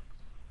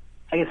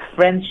I guess,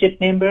 friendship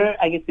member,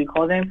 I guess we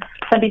call them.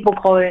 Some people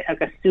call it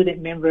like a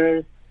student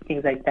members,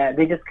 things like that.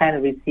 They just kind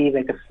of receive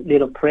like a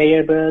little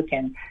prayer book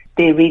and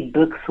they read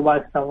books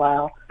once in a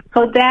while.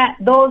 So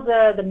those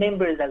are the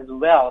members as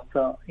well.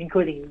 So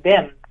including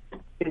them,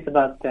 it's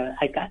about,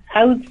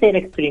 I would say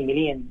like 3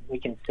 million, we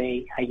can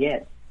say, I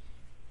guess.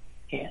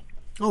 Yeah.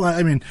 Well,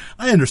 I mean,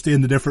 I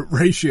understand the different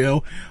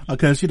ratio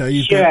because,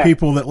 you've got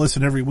people that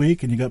listen every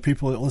week and you got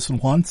people that listen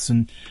once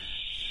and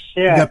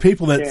you got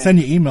people that send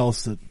you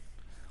emails that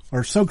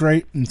are so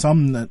great and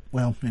some that,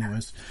 well,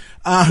 anyways.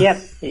 Yeah.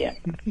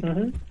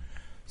 Mm-hmm.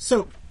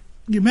 So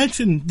you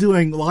mentioned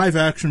doing live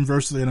action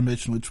versus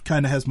animation, which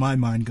kind of has my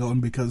mind going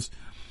because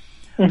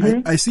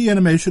I see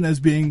animation as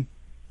being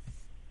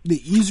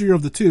the easier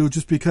of the two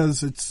just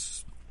because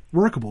it's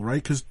workable,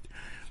 right? Because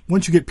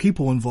once you get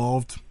people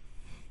involved,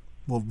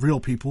 well, real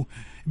people,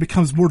 it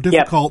becomes more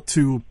difficult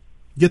to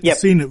get the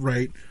scene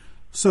right.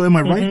 So am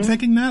I right in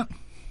thinking that?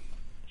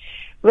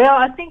 Well,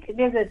 I think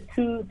there's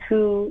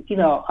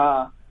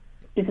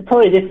it's a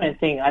totally different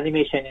thing,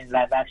 animation and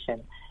live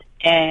action.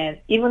 And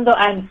even though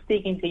I'm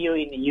speaking to you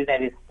in the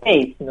United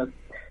States,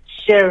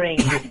 sharing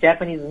this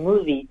Japanese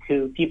movie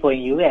to people in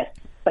U.S.,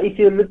 but if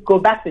you go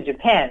back to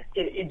Japan,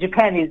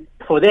 Japan is,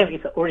 for them,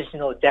 it's an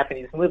original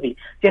Japanese movie,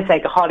 just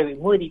like a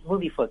Hollywood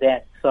movie for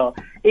them. So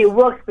it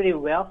works pretty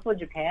well for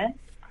Japan.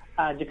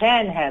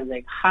 Japan has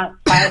like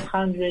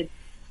 500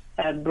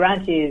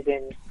 branches,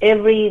 and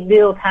every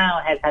little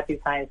town has Happy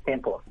Science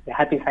temples, the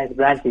Happy Science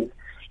branches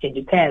in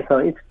Japan. So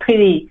it's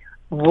pretty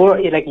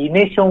like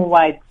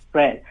nationwide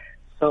spread.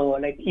 So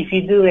like if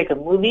you do like a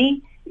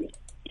movie,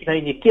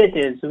 in the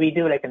theaters, we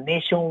do like a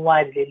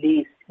nationwide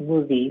release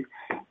movies.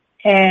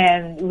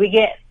 And we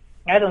get,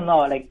 I don't know,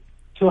 like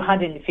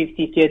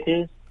 250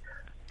 theaters.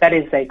 That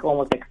is like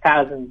almost like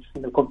thousands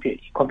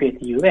compared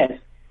to US.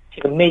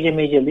 Like a major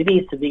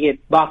release. We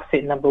get box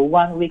set number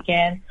 1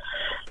 weekend,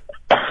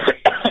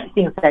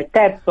 things like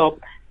that. So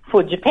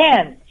for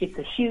Japan, it's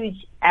a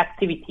huge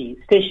activity,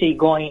 especially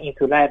going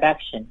into live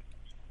action,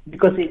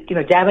 because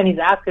Japanese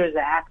actors are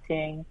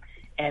acting,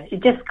 and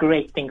it's just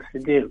great things to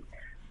do.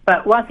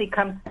 But once it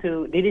comes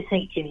to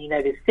releasing in the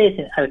United States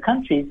and other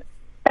countries,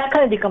 that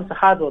kind of becomes a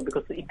hard one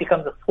because it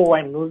becomes a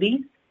foreign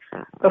movie.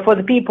 But for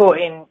the people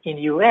in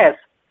the U.S.,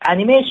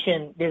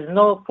 animation, there's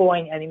no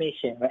foreign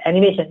animation. Right?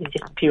 Animation is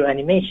just pure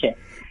animation.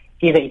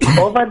 Either it's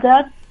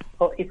overdubbed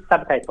or it's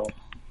subtitled,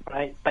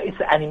 right? But it's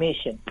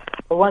animation.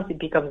 But once it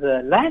becomes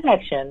a live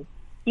action,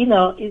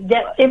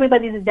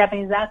 everybody's a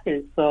Japanese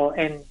actor. So,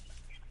 and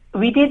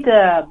we did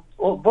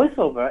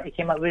voiceover. It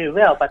came out really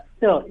well, but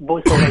still,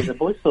 voiceover is a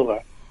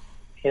voiceover,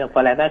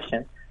 for live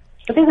action.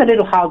 So there's a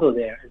little hurdle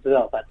there as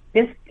well, but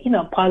there's,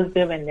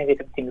 positive and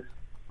negative things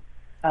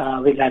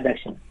with live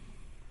action.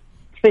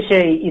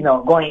 Especially,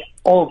 going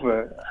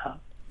over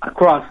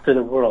across to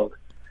the world.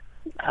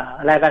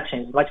 Live action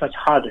is much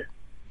harder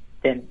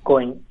than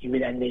going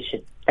with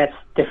animation. That's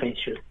definitely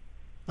true.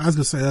 I was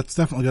going to say, that's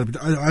definitely got to be,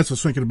 I was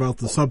just thinking about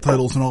the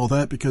subtitles and all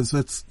that because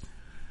it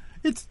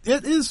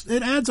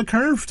adds a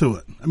curve to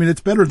it. I mean,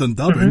 it's better than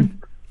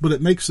dubbing, but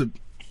it makes it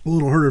a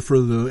little harder for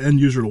the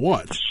end user to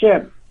watch.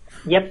 Sure.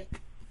 Yep.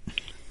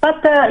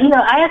 But,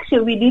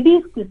 we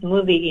released this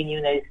movie in the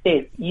United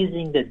States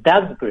using the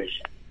dubbed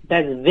version.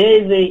 That's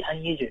very, very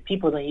unusual.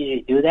 People don't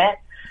usually do that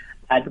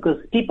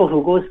because people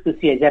who go to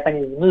see a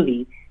Japanese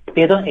movie,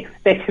 they don't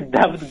expect a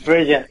dubbed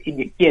version in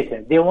the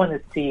theater. They want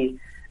to see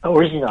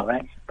original,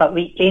 right? But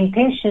we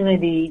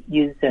intentionally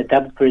used the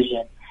dubbed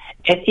version.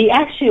 And it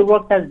actually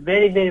worked out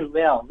very, very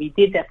well. We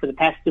did that for the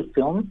past 2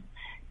 films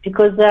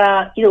because,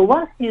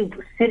 once you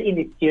sit in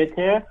the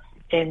theater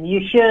and you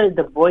hear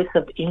the voice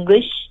of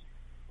English,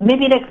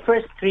 maybe like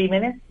first 3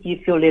 minutes, you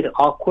feel a little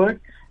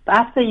awkward. But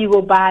after you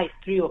go by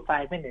 3 or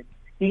 5 minutes,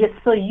 you get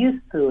so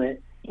used to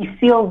it, it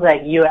feels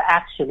like you're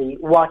actually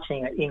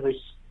watching an English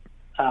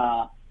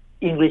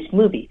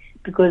movie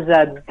because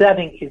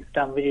dubbing is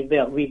done really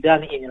well. We've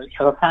done it in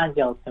Los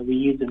Angeles, and we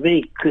use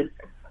really good,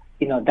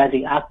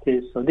 dubbing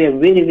actors. So they're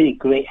really, really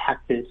great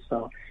actors.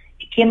 So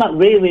it came out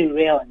really, really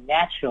well and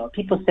natural.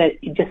 People said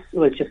it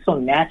was just so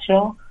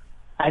natural.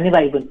 I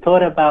never even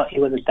thought about it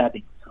was a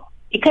dubbing. So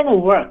it kind of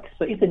worked.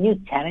 So it's a new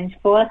challenge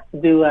for us to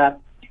do a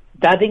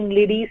dubbing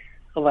release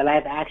of a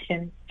live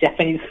action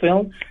Japanese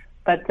film.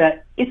 But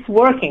it's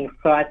working,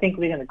 so I think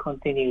we're going to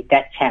continue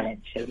that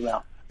challenge as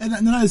well. And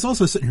then I was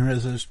also sitting here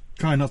as I was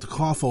trying not to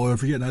cough all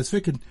over you, and I was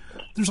thinking,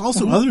 there's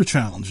also other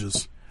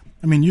challenges.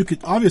 I mean, you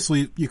could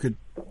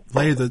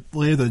lay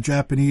the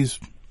Japanese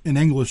and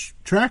English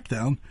track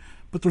down,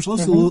 but there's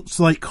also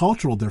slight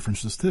cultural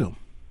differences too.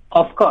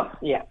 Of course,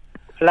 yeah,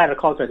 a lot of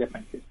cultural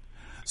differences.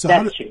 So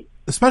that's true.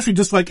 Especially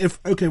just like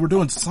we're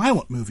doing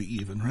silent movie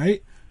even,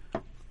 right?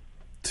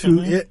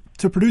 To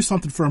produce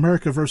something for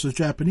America versus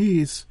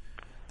Japanese,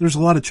 there's a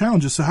lot of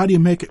challenges. So how do you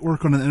make it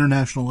work on an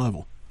international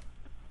level?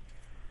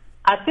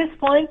 At this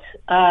point,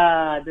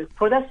 the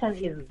production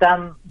is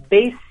done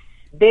based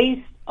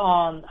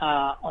on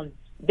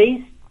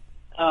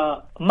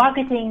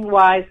marketing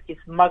wise,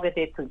 it's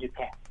marketed to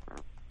Japan.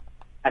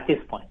 At this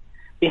point,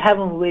 we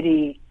haven't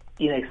really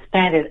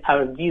expanded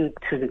our view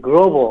to the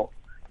global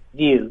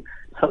view.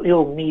 So it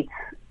will meet,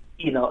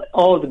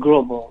 all the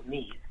global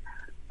needs.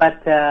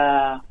 But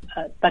the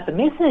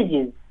message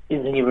is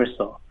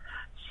universal.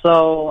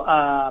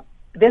 So,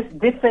 there's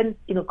different,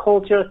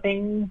 cultural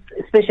things,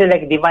 especially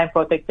like Divine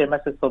Protector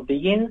Message of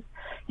Begins.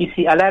 You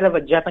see a lot of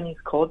a Japanese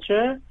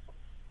culture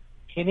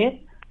in it,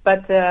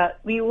 but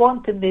we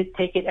want to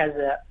take it as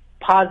a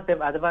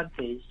positive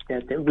advantage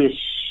that we're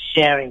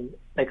sharing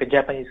like a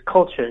Japanese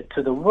culture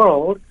to the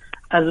world,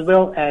 as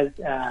well as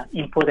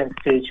important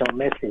spiritual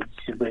message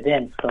with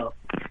them. So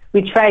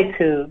we try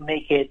to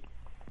make it,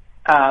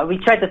 we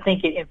try to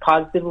think it in a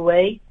positive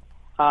way,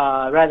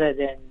 rather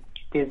than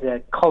there's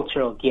a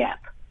cultural gap.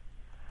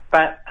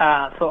 But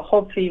so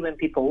hopefully when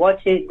people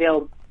watch it,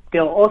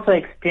 they'll also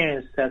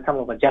experience some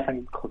of the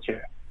Japanese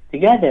culture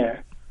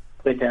together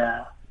with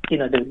the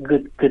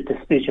good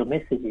spiritual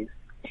messages.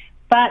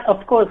 But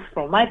of course,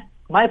 from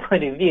my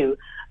point of view,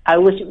 I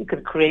wish we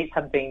could create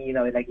something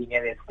like in the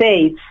United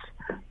States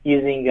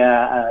using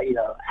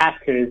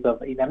actors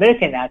of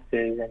American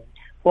actors and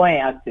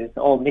foreign actors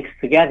all mixed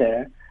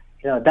together.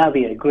 That would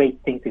be a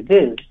great thing to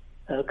do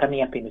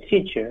coming up in the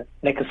future.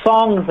 Like the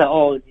songs are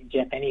all in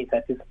Japanese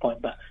at this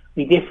point, but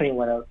we definitely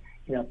want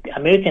to,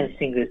 American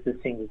singers to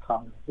sing the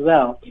songs as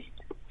well.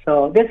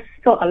 So there's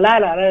still a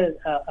lot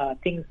of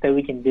things that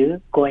we can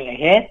do going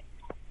ahead.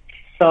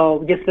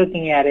 So just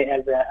looking at it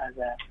as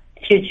a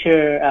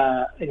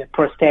future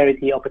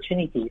prosperity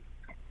opportunity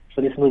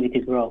for this movie to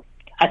grow.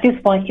 At this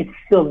point, it's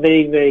still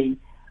very, very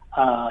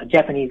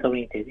Japanese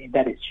oriented, and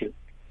that is true.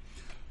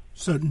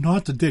 So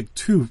not to dig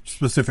too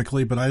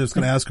specifically, but I'm just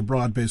going to ask a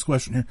broad-based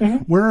question here. Mm-hmm.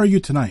 Where are you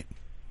tonight?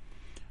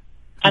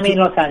 I'm in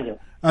Los Angeles.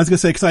 I was going to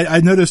say, because I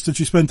noticed that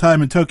you spend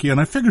time in Tokyo,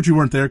 and I figured you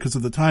weren't there because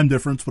of the time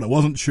difference, but I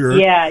wasn't sure.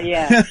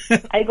 Yeah.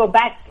 I go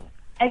back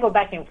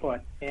and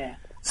forth, yeah.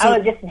 So, I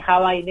was just in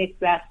Hawaii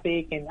last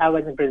week, and I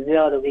was in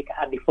Brazil the week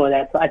before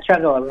that, so I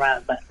travel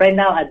around. But right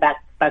now, I'm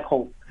back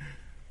home.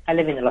 I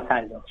live in Los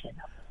Angeles right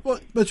now. Well,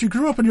 but you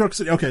grew up in New York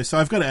City. Okay, so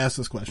I've got to ask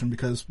this question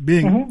because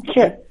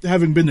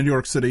having been to New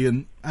York City,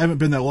 and I haven't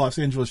been to Los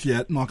Angeles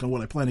yet, knock on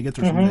wood, I plan to get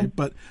there someday,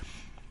 but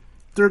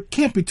there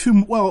can't be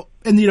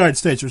in the United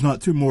States, there's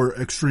not two more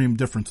extreme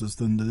differences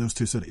than those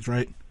two cities,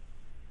 right?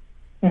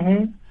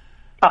 Mm-hmm.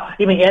 Oh,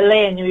 you mean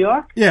LA and New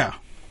York? Yeah.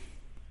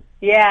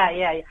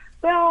 Yeah.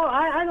 Well,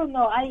 I don't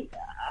know.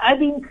 I've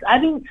been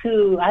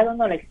to, I don't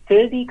know, like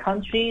 30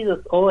 countries,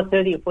 or over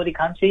 30 or 40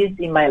 countries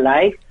in my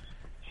life.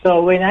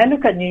 So when I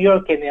look at New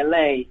York and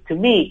LA, to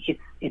me,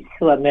 it's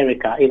still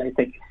America. It's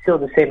like still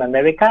the same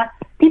America.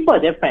 People are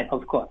different,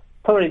 of course,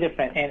 totally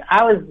different. And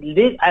I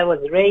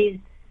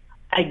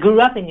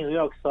grew up in New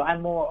York, so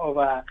I'm more of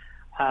a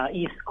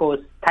East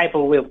Coast type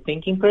of way of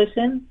thinking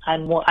person. I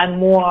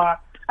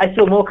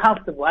feel more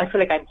comfortable. I feel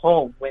like I'm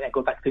home when I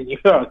go back to New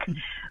York,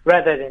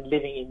 rather than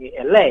living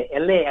in LA.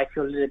 LA, I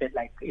feel a little bit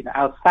like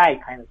outside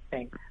kind of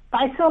thing.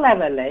 But I still love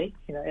LA.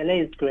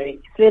 LA is great.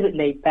 It's a little bit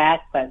laid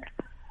back, but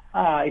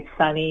it's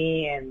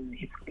sunny and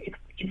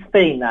it's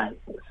very nice.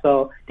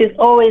 So there's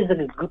always a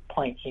good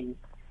point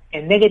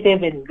and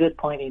negative and good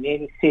point in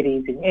any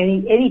cities, in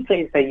any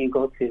place that you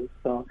go to.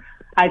 So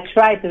I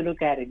try to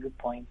look at a good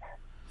point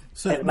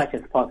as much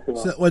as possible.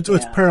 So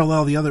let's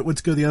parallel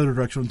let's go the other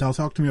direction. Now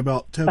talk to me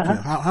about Tokyo.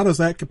 Uh-huh. How does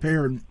that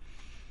compare in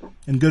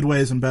good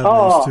ways and bad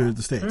ways to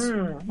the States?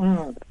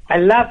 I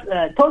love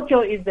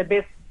Tokyo is the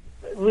best,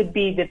 would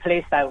be the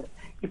place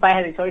if I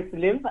had a choice to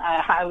live,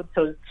 I would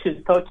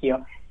choose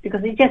Tokyo.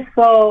 Because it's just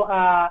so,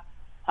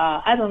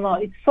 I don't know,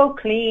 it's so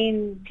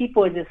clean.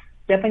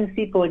 Japanese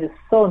people are just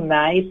so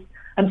nice.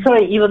 I'm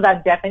sorry, even though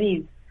I'm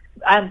Japanese,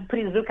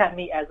 please look at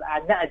me as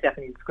I'm not a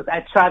Japanese because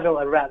I travel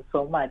around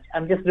so much.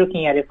 I'm just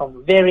looking at it from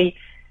a very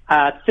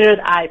third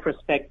eye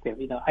perspective.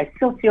 I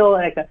still feel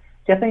like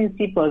Japanese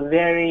people are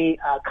very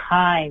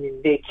kind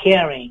and very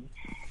caring,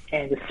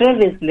 and the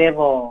service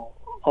level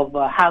of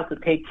how to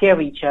take care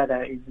of each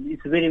other is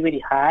really,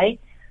 really high.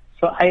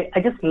 So I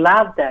just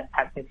love that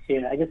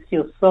atmosphere. I just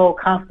feel so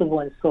comfortable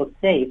and so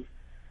safe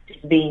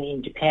just being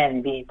in Japan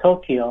and being in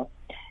Tokyo.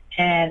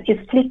 And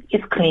it's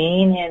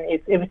clean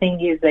and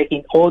everything is like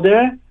in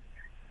order.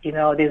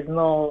 There's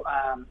no,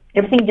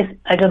 everything just,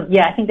 I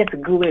think that's a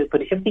good way to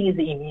put it. Everything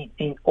is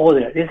in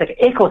order. There's like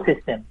an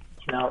ecosystem,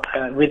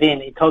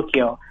 within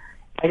Tokyo.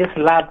 I just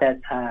love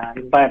that,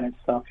 environment.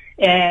 So,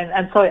 and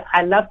I'm sorry,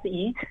 I love to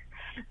eat.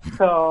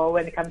 So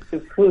when it comes to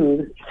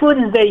food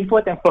is very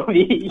important for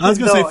me. I was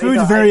going to say food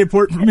is very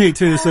important for me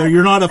too. So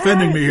you're not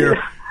offending me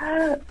here.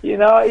 Even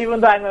though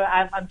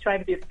I'm trying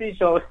to be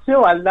spiritual,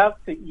 still I love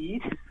to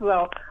eat.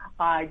 So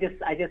I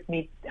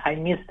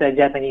miss the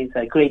Japanese,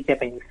 great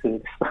Japanese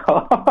food.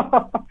 So,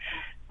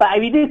 but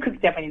we do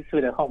cook Japanese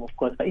food at home, of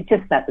course. But it's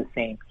just not the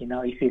same,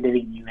 if you're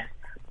living in the US.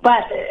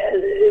 But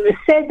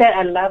said that,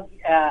 I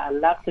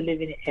love to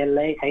live in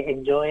LA. I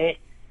enjoy it.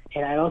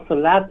 And I also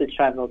love to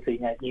travel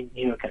to New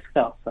York as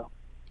well.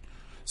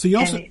 So you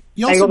also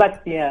I go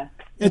back. Yeah,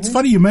 it's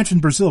funny you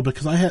mentioned Brazil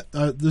because I had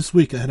this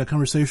week I had a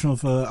conversation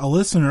with a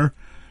listener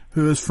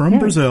who is from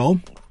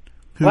Brazil.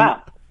 Who,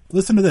 wow!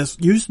 Listen to this.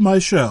 Used my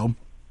show.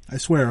 I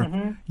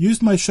swear,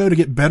 used my show to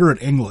get better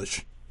at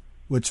English,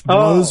 which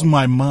blows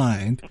my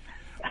mind.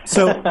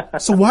 So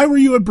why were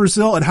you in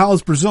Brazil, and how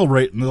is Brazil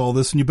rating all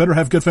this? And you better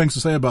have good things to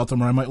say about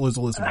them, or I might lose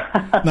a listener.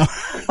 No.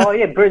 Oh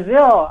yeah,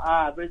 Brazil.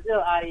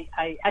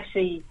 I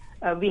actually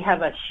we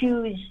have a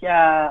huge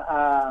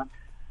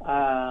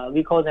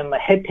we call them a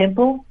head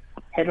temple,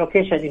 head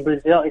location in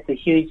Brazil. It's a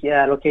huge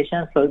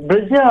location. So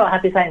Brazil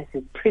Happy Science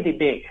is pretty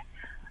big.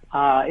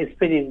 It's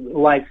pretty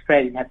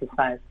widespread in Happy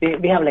Science.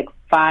 We have like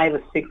 5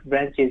 or 6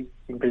 branches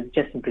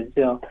just in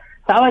Brazil.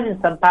 So I was in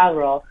São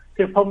Paulo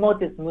to promote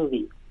this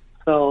movie.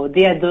 So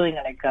they are doing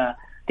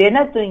they're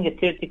not doing a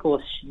theatrical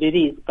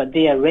release, but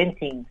they are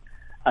renting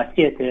a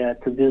theater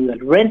to do a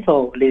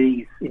rental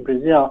release in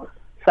Brazil.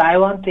 So I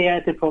went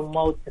there to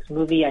promote this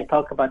movie. I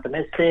talked about the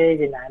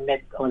message, and I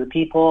met all the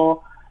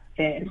people.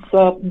 And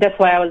so that's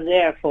why I was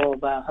there for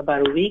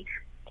about a week,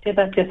 just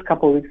a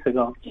couple of weeks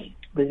ago,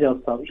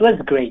 Brazil. So it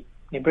was great.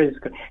 That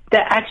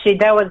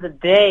was the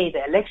day,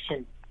 the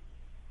election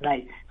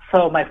night.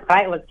 So my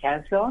flight was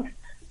canceled.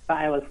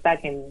 I was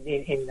stuck in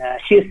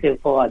Houston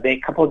for a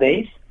couple of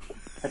days,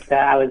 but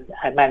I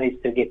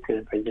managed to get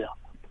to Brazil.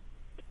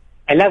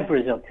 I love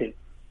Brazil too.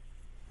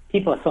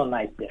 People are so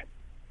nice there.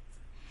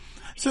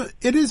 So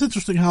it is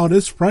interesting how it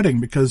is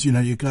spreading, because you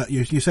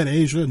said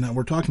Asia, and now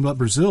we're talking about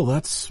Brazil.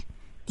 That's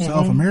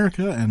South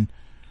America, and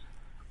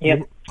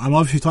I'm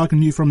obviously talking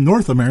to you from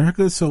North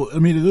America. So I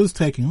mean, it is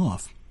taking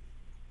off.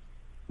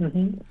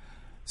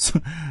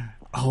 So,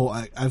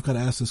 I've got to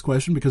ask this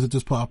question because it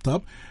just popped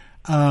up.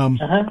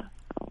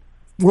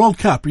 World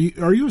Cup.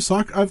 Are you a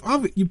soccer?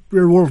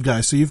 You're a world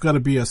guy, so you've got to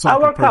be a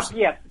soccer World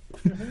person. Cup,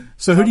 yeah.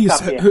 So who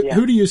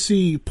do you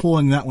see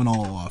pulling that one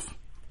all off?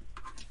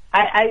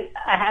 I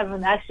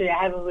haven't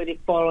really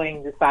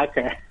following the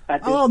soccer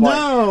at this point.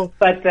 No!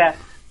 But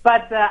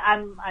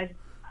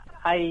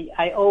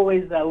I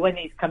always when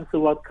it comes to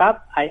World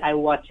Cup, I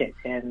watch it,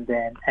 and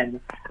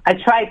I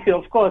try to,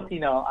 of course,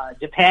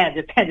 Japan,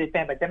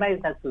 but Japan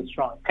is not so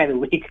strong, kind of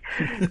weak,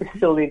 it's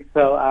still weak.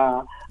 So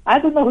I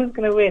don't know who's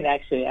gonna win.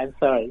 Actually, I'm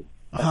sorry.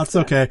 That's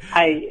okay.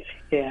 I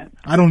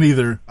don't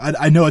either.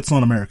 I know it's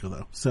not America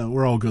though, so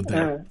we're all good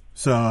there.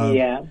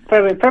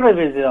 Probably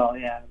Brazil.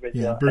 Yeah,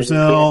 Brazil. Yeah,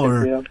 Brazil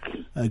or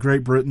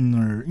Great Britain,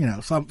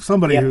 or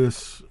somebody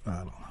who's I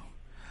don't know.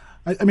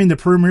 I mean the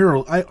Premier.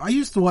 I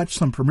used to watch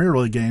some Premier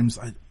League games.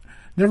 I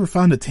never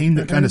found a team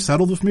that kind of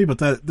settled with me, but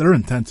they're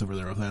intense over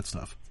there with that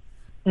stuff.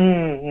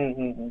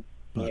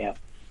 Yeah.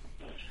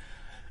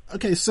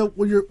 Okay, so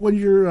when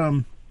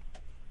you're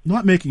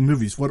not making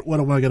movies, what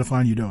am I going to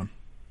find you doing?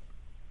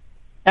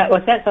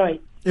 What's that?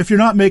 Sorry. If you're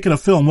not making a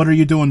film, what are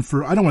you doing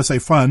for? I don't want to say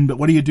fun, but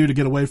what do you do to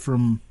get away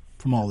from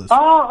all this?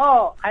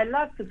 I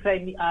love to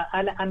play.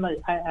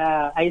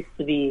 I used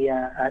to be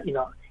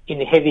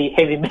in a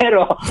heavy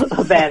metal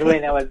band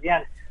when I was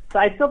young. So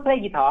I still play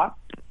guitar.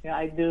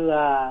 I do.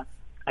 I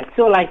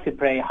still like to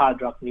play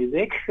hard rock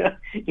music,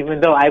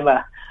 even though I'm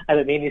a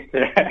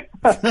minister.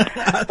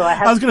 So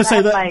I was going to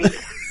say that.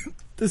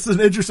 This is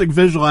an interesting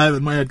visual I have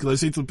in my head because I've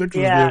seen some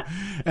pictures of you,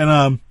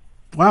 and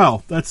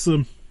wow, that's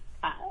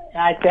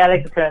I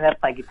like to turn up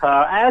my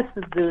guitar. I also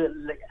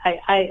do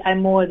I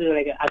more do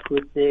like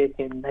acoustic,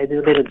 and I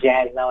do a little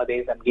jazz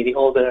nowadays. I'm getting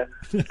older,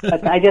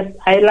 but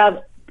I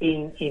love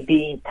being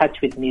in touch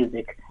with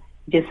music.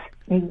 Just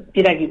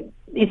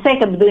it's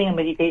like I'm doing a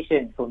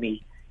meditation for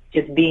me.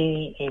 Just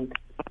being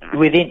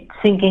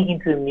sinking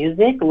into the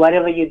music.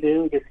 Whatever you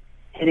do, just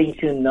hitting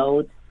 2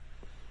 notes,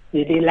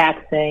 you're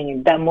relaxing.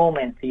 In that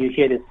moment, you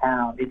hear the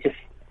sound.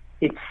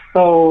 It's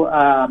so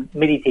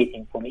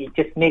meditating for me. It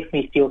just makes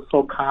me feel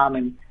so calm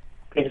and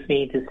brings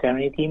me into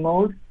serenity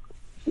mode.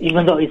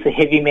 Even though it's a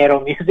heavy metal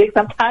music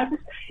sometimes,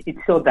 it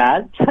still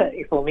does.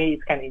 For me,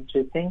 it's kind of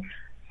interesting.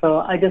 So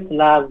I just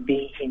love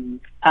being in.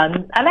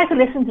 I like to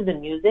listen to the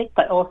music,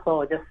 but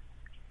also just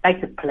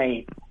like to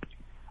play,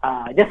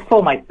 just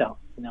for myself.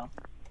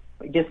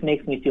 It just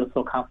makes me feel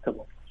so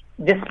comfortable.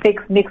 Just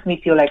makes me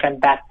feel like I'm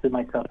back to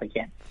myself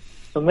again.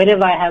 So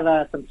whenever I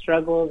have some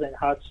struggles and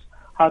hard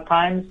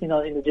times,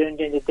 during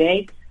the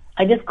day,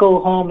 I just go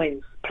home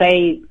and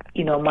play,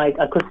 my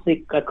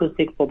acoustic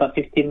for about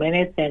 15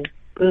 minutes, and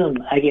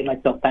boom, I get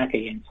myself back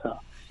again. So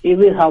it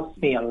really helps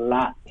me a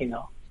lot,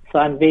 So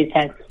I'm very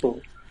thankful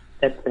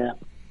that,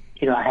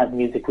 I have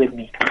music with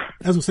me.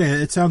 As I was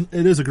saying,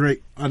 it is a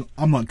great. I'm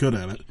not good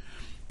at it,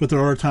 but there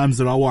are times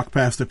that I'll walk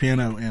past the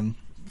piano and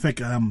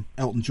think I'm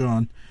Elton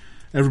John.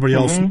 Everybody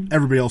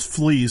else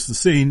flees the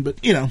scene, but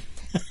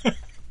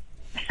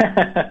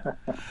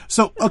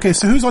So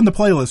who's on the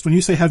playlist when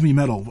you say heavy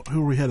metal?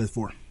 Who are we headed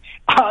for?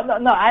 Oh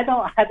no, I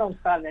don't.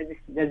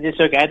 That's just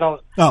okay. I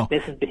don't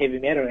listen to heavy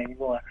metal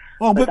anymore.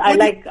 Oh, but I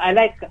like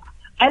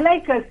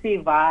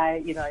Steve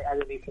Vai. I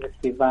listen to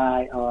Steve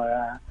Vai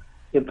or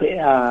the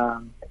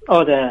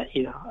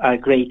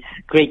great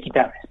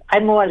guitarist.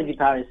 I'm more on the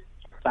guitarist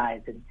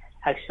side than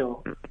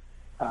actual.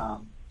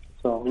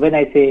 So when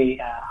I say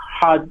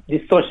hard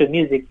distortion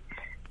music,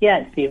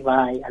 Steve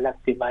Vai. I love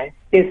Steve Vai.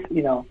 There's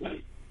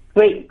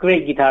great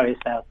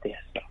guitarists out there.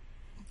 So.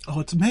 Oh,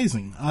 it's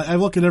amazing. I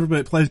look at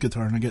everybody that plays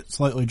guitar and I get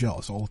slightly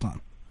jealous all the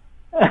time.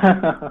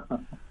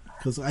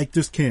 Because I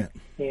just can't.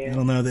 Yeah. I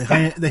don't know.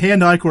 The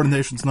hand-eye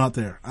coordination's not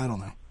there. I don't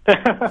know.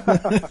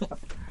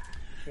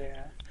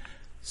 Yeah.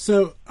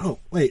 So,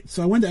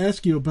 so I wanted to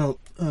ask you about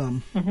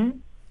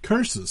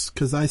curses,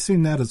 because I've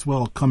seen that as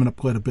well coming up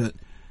quite a bit.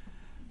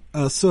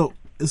 Are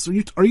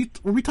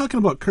we talking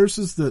about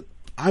curses that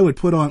I would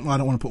put on? Well, I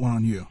don't want to put one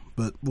on you,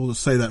 but we'll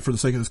just say that for the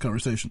sake of this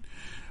conversation.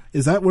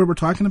 Is that what we're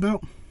talking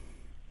about?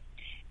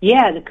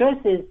 Yeah, the curse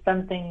is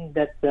something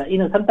that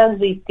sometimes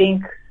we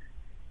think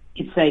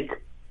it's like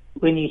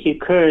when you hear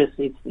curse,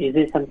 is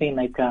it something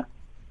like a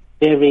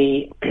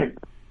very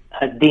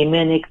a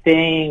demonic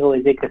thing, or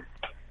is it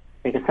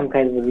some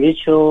kind of a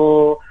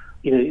ritual?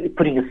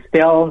 Putting a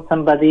spell on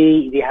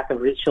somebody, you have a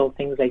ritual,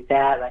 things like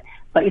that, right?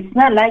 But it's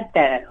not like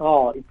that at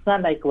all. It's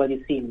not like what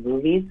you see in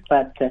movies,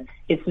 but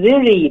it's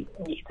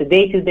a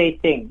day-to-day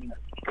thing.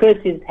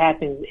 Curses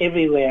happen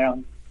everywhere,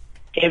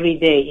 every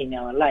day in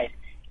our life.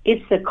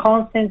 It's a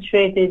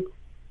concentrated,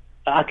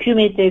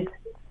 accumulated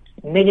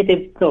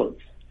negative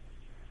thoughts,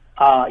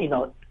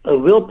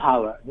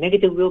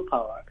 negative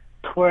willpower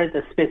towards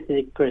a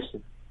specific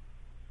person.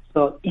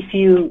 So if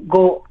you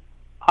go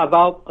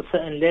above a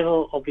certain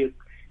level of your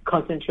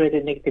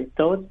concentrated negative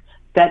thoughts,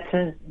 that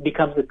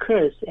becomes a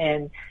curse,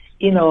 and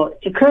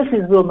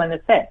curses will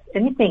manifest.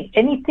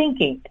 Any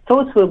thinking,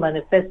 thoughts will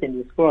manifest in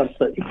this world.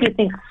 So if you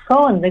think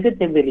so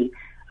negatively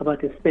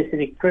about a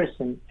specific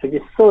person, you're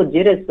just so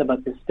jealous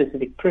about this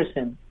specific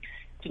person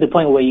to the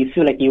point where you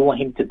feel like you want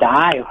him to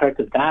die or her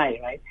to die,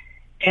 right?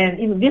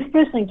 And this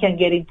person can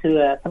get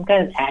into some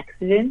kind of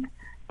accident.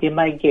 They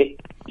might get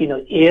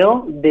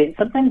ill.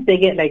 Sometimes they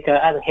get like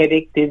a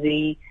headache,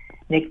 dizzy,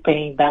 neck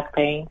pain, back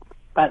pain.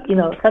 But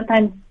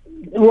sometimes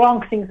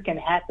wrong things can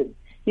happen.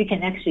 You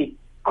can actually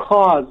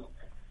cause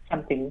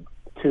something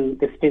to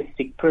the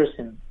specific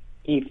person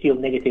you feel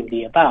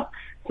negatively about.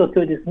 So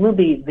through this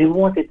movie, we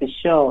wanted to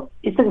show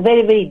it's a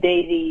very, very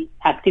daily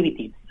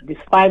activity. These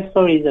 5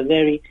 stories are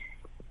very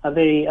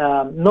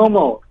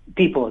normal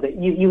people that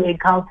you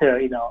encounter,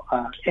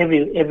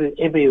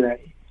 everywhere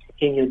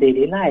in your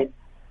daily life.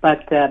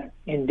 But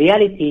in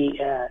reality,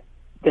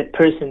 the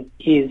person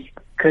is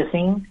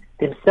cursing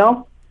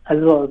themselves as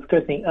well as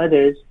cursing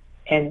others,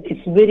 and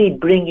it's really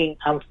bringing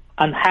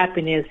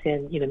unhappiness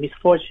and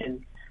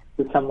misfortune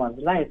to someone's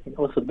life, and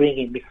also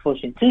bringing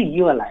misfortune to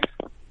your life.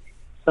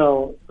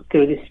 So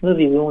through this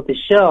movie, we want to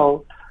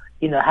show,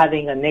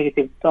 having a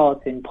negative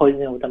thought and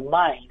poisoning of the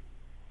mind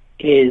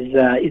is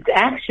it's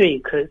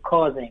actually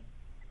causing,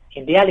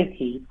 in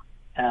reality,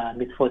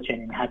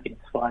 misfortune and happiness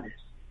for others.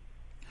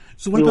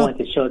 So we want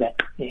to show that.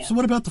 Yeah. So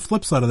what about the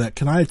flip side of that?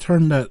 Can I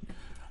turn that?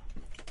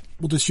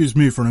 We'll just use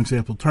me for an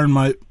example. Turn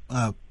my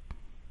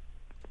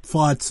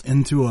thoughts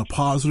into a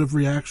positive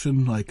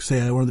reaction, like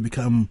say I wanted to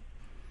become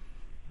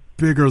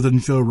bigger than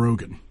Joe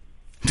Rogan.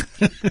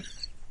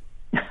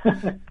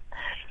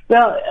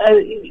 Well,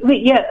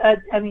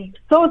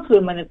 thoughts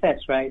will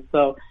manifest, right?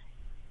 So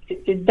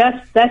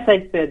that's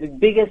like the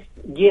biggest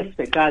gift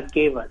that God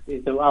gave us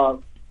is our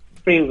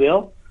free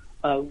will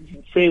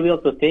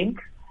to think,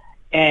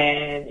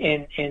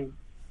 and to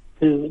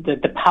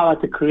the power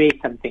to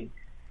create something,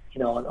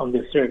 on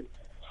this earth.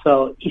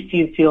 So if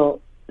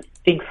you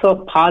think so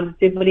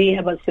positively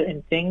about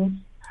certain things,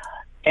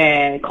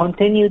 and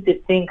continue to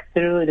think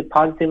through the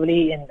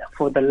positively and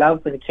for the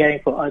love and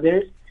caring for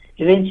others,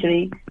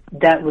 eventually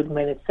that would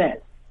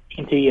manifest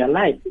into your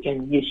life,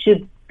 and you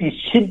should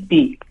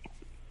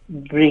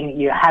bring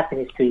your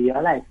happiness to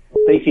your life.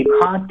 But if you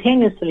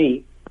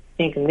continuously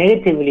think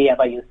negatively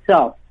about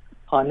yourself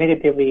or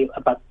negatively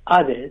about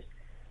others,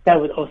 that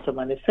would also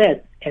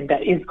manifest, and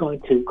that is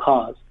going to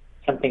cause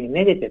something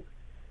negative.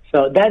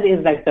 So that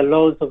is like the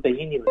laws of the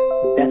universe.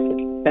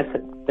 That's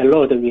the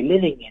law that we're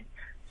living in.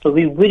 So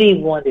we really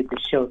wanted to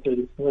show through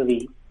this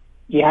movie,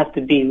 you have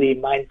to be really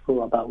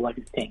mindful about what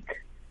you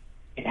think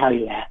and how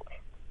you act,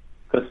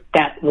 because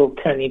that will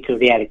turn into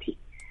reality.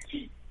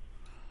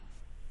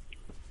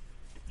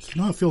 So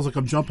now it feels like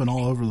I'm jumping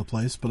all over the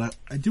place, but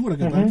I do want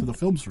to go back to the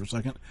films for a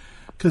second,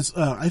 because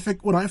I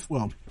think when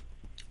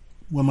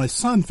my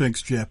son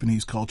thinks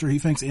Japanese culture, he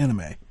thinks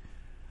anime.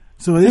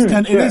 So it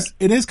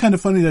is kind of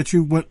funny that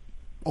you went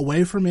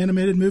away from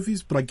animated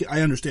movies, but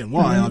I understand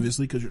why,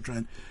 obviously, because you're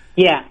trying.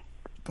 Yeah.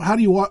 But how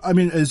do you?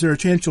 Is there a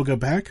chance you'll go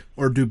back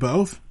or do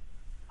both?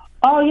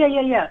 Oh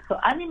yeah. So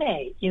anime,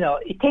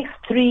 it takes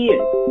 3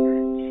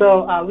 years.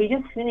 So we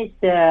just finished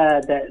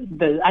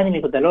the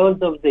anime called The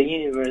Laws of the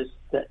Universe,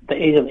 the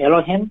Age of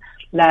Elohim,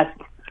 last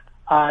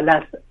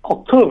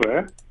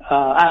October.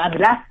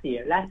 Last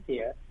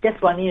year,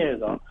 just 1 year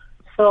ago.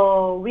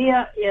 So we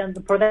are in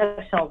the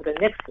production of the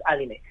next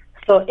anime.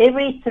 So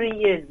every 3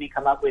 years we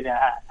come up with an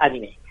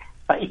anime.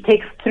 But it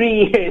takes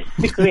 3 years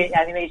to create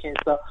animation.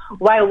 So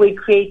while we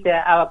create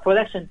our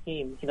production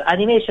team,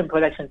 animation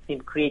production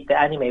team create the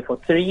anime for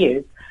 3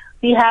 years,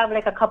 we have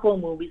like a couple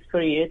of movies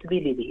per year to be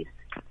released,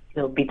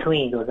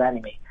 between those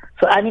anime.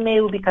 So anime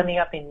will be coming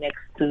up in next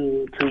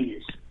 2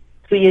 years.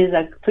 2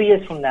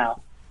 years from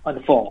now, on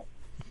the fall,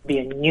 be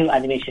a new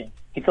animation.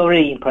 It's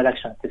already in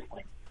production at this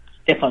point.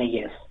 Definitely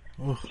yes.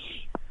 Oh.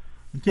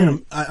 You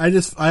know,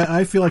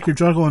 I feel like you're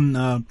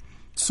juggling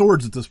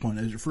swords at this point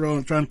as you're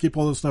trying to keep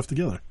all this stuff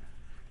together.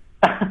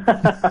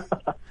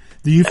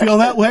 Do you feel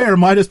that way, or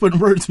am I just putting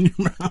words in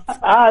your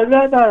mouth?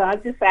 No.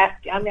 I'm just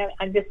asking.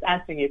 I'm just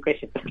answering your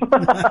question.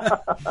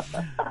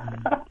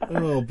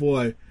 Oh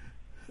boy,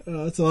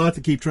 that's a lot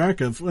to keep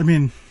track of. I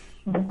mean,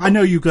 I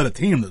know you've got a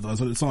team that does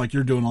it. It's not like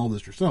you're doing all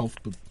this yourself,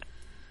 but.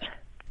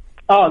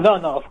 Oh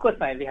no! Of course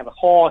not. We have a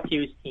whole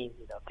huge team,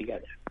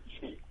 together.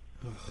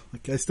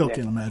 I still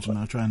can't imagine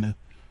now trying to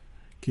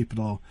keep it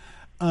all.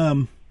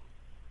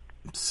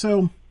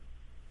 So,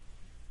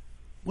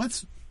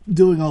 what's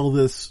doing all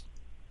this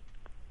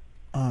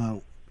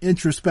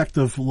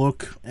introspective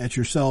look at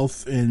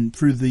yourself and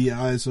through the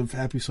eyes of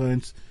Happy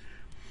Science?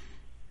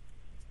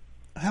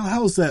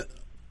 How has that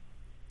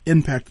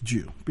impacted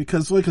you?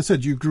 Because, like I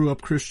said, you grew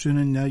up Christian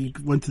and now you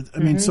went to. I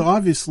mean, so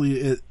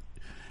obviously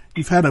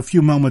you've had a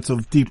few moments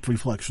of deep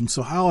reflection.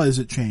 So, how has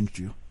it changed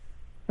you?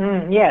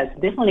 Yes,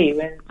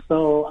 definitely.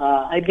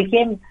 I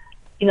became,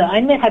 I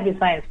met Happy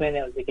Science when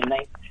I was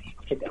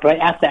right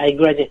after I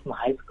graduated from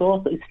high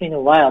school. So it's been a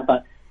while,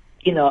 but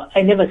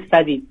I never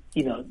studied.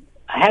 I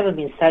haven't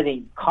been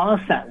studying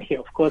constantly,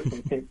 of course,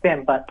 since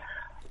then. But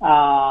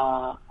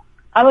I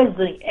was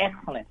doing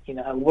excellent,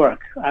 at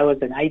work. I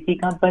was an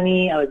IT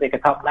company. I was like a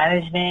top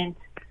management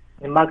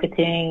in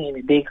marketing in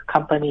a big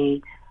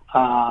company,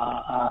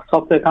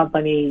 software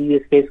company,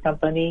 US-based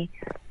company,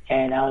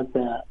 and I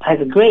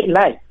had a great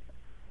life.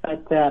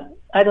 But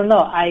I don't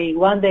know.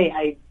 One day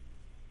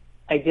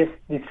I just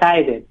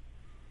decided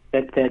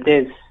that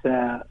there's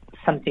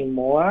something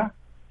more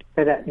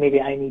that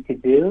maybe I need to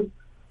do,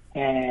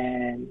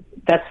 and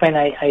that's when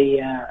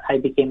I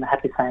became a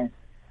Happy Science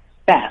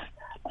staff.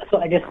 So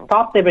I just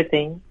stopped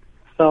everything.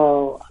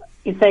 So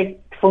it's like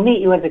for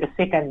me it was like a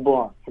second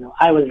born.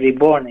 I was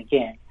reborn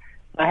again.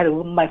 I had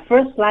my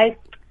first life.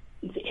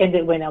 It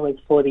ended when I was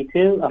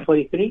 42 or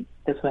 43.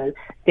 That's when.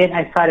 Then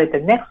I started the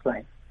next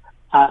life.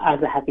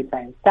 As a Happy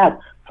Science staff.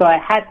 So I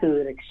had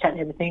to shut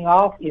everything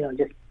off,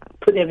 just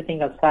put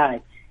everything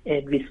aside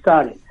and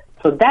restart it.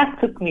 So that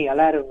took me a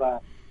lot of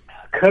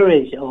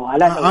courage or a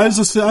lot of I was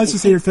just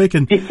sitting here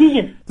thinking,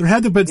 decision. There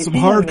had to have been some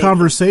hard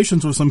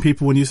conversations with some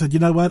people when you said, you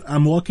know what,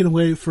 I'm walking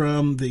away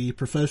from the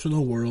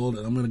professional world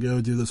and I'm going to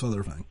go do this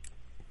other thing.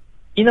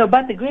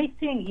 But the great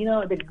thing,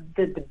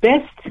 the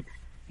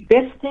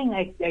best thing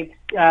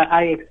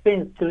I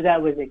experienced through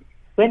that was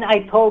when I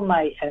told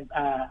my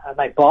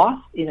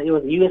boss, it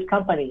was a U.S.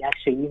 company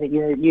actually,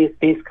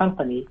 U.S.-based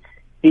company,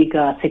 big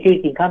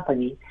security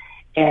company,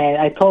 and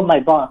I told my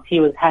boss, he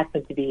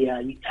happened to be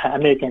an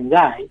American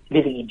guy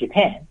living in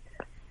Japan,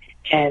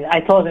 and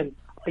I told him,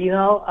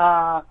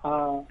 I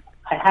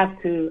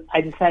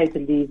decided to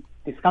leave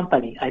this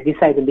company. I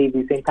decided to leave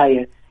this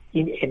entire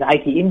in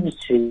IT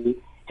industry,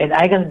 and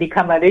I'm going to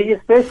become a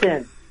religious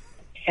person.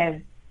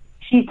 And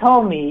she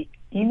told me,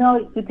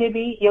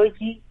 Utebi,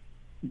 Yoichi,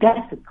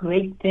 that's a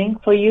great thing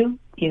for you.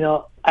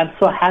 I'm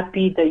so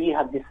happy that you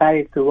have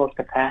decided to walk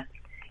the path,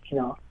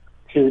 to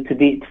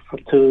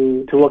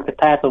walk the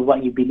path of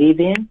what you believe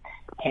in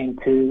and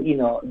to,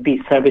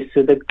 be service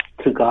to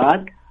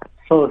God.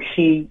 So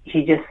he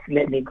just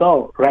let me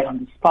go right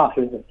on the spot.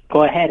 He was like,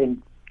 go ahead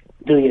and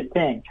do your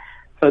thing.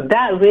 So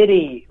that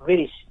really,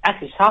 really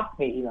actually shocked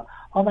me,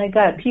 Oh my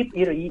God,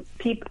 people, you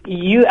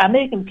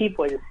American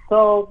people are just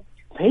so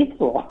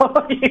faithful,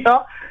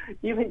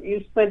 Even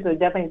you spend the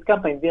Japanese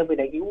company, they'll be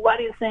like, what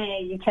are you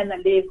saying? You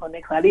cannot leave for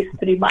next at least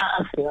 3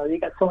 months. You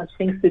got so much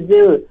things to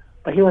do.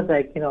 But he was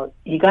like, you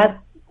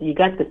got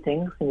the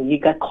things. You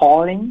got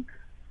calling.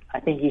 I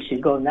think you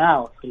should go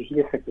now. So he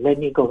just let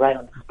me go right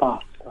on the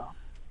spot. So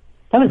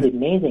that was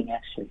amazing,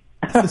 actually.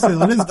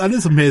 That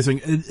is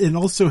amazing. It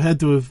also had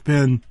to have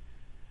been.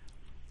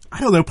 I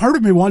don't know. Part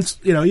of me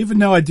wants, even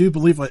though I do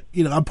believe,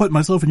 I'm putting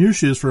myself in your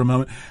shoes for a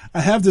moment.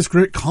 I have this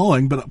great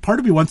calling, but part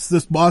of me wants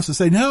this boss to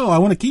say, "No, I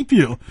want to keep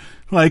you."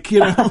 Not,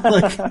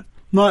 Yeah.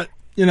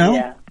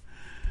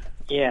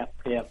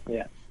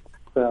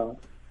 So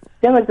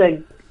that was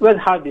a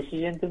hard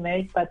decision to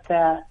make, but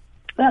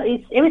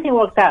everything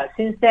worked out.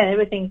 Since then,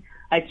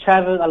 I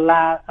traveled a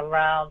lot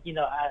around.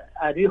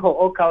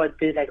 Ryuho Okawa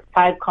did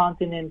 5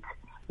 continent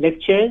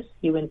lectures.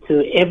 He went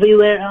to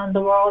everywhere around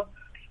the world.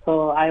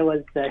 So I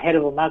was the head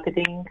of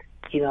marketing,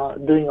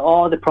 doing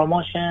all the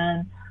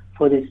promotion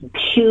for this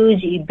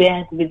huge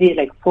event. We did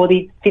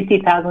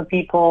 50,000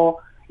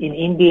 people in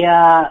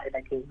India.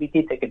 We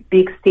did a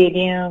big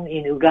stadium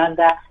in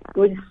Uganda. It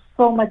was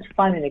so much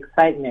fun and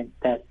excitement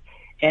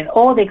and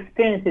all the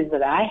experiences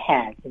that I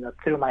had,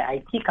 through my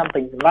IT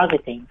company's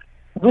marketing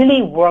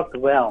really worked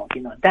well.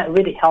 That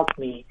really helped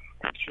me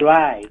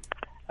drive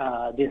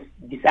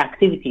these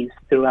activities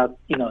throughout,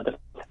 the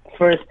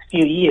first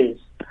few years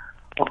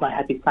of my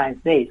Happy Science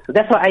days. So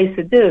that's what I used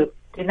to do.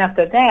 And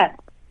after that,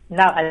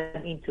 now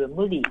I'm into a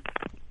movie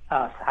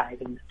side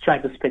and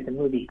trying to spread the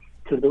movie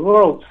to the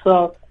world.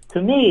 So to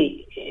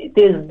me,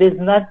 there's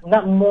no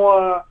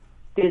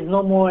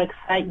more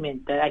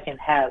excitement that I can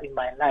have in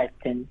my life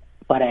than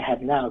what I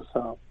have now.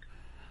 So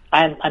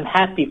I'm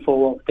happy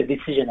for the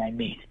decision I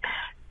made.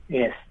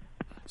 Yes.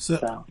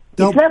 So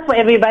it's not for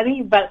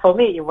everybody, but for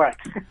me, it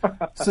works.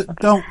 So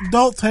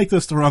don't take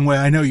this the wrong way.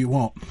 I know you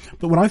won't.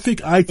 But when I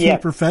think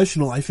IT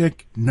professional, I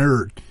think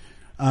nerd.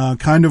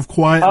 Kind of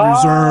quiet,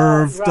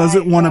 reserved,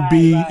 doesn't want to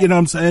be, you know what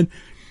I'm saying?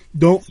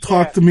 Don't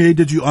talk to me.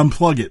 Did you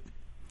unplug it?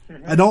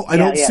 Mm-hmm. I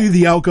don't see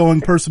the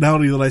outgoing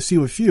personality that I see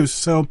with you.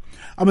 So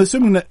I'm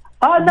assuming that.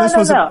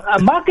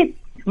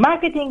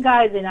 Marketing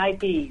guys in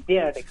IT, they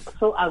are like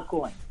so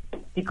outgoing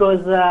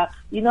because,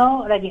 you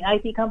know, like in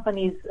IT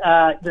companies,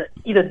 the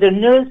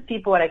nurse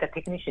people are like a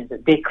technicians.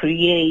 They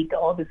create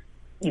all this,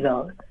 you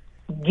know,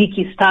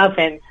 geeky stuff,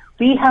 and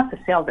we have to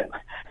sell them.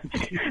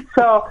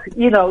 So,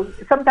 you know,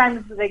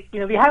 sometimes, like, you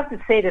know, we have to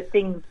say the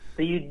things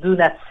that you do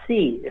not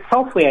see,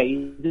 software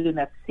you do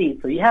not see.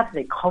 So you have to,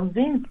 like,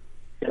 convince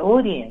the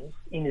audience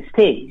in the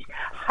stage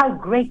how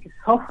great the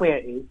software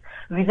is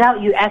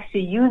without you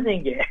actually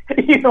using it.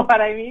 You know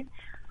what I mean?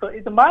 So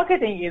the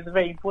marketing is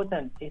very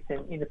important.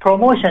 In the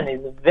promotion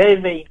is a very,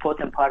 very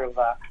important part of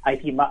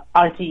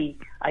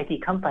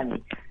IT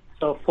company.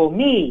 So for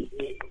me,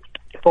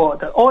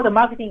 all the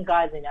marketing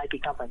guys in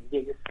IT companies,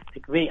 they're just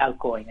like very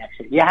outgoing.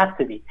 Actually, you have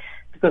to be,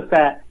 because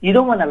you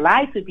don't want to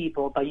lie to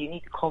people, but you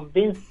need to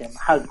convince them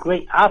how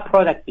great our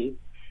product is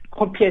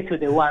compared to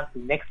the ones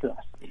next to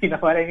us. You know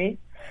what I mean?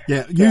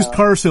 Yeah, used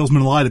car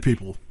salesmen lie to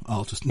people.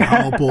 Oh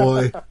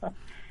boy.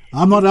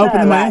 I'm not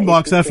opening my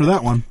inbox after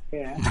that one.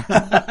 Yeah.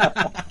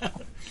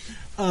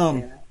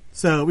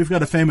 So we've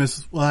got a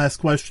famous last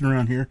question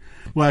around here.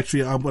 Well,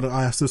 actually, I'm going to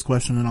ask this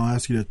question, and I'll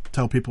ask you to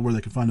tell people where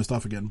they can find the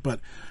stuff again. But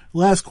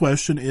last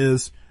question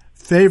is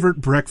favorite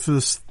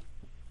breakfast.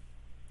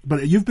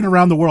 But you've been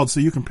around the world, so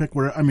you can pick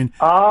where. I mean,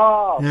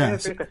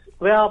 breakfast.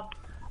 Well,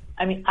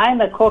 I mean,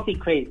 I'm a coffee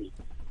crazy.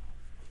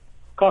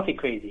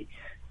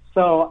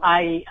 So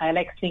I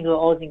like single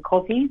origin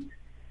coffees.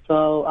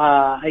 So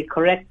I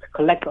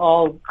collect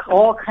all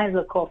kinds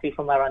of coffee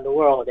from around the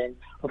world, and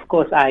of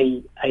course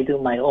I do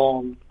my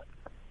own,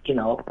 you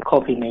know,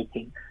 coffee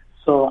making.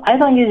 So I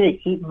don't usually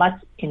eat much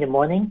in the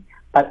morning,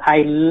 but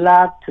I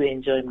love to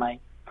enjoy my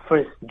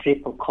first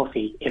drip of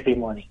coffee every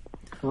morning.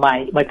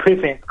 My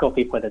preference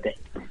coffee for the day.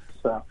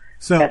 So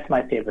that's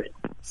my favorite.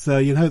 So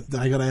you know,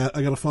 I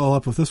gotta follow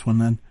up with this one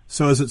then.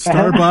 So is it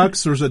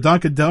Starbucks or is it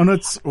Dunkin'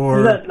 Donuts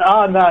or?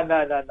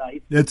 No.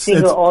 It's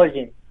single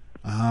origin.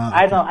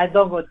 I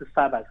don't go to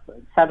Starbucks.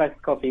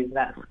 Starbucks coffee is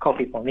not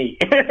coffee for me.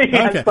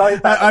 Okay,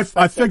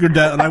 I figured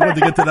that, and I wanted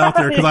to get that out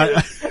there because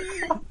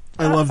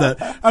I love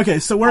that. Okay,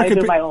 so where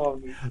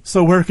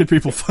can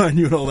people find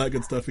you and all that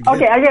good stuff again?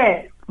 Okay,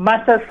 again,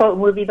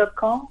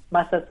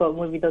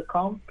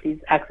 mastersaltmovie.com. Please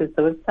access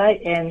the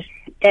website,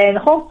 and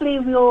hopefully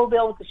we'll be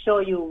able to show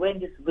you when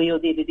this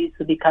VOD release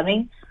will be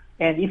coming.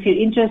 And if you're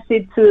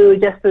interested to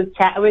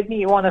chat with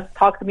me, you want to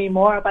talk to me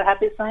more about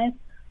Happy Science,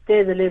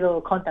 there's a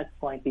little contact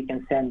point you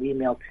can send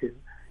email to,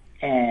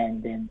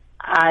 and then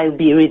I'll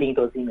be reading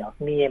those emails.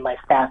 Me and my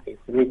staff is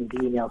reading the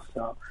emails,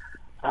 so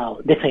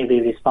I'll definitely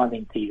be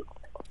responding to you.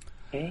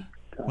 Okay.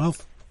 So. Well,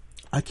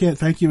 I can't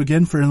thank you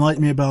again for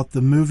enlightening me about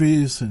the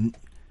movies and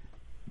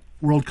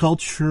world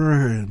culture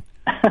and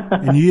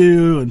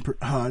you, and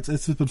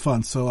it's been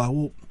fun. So I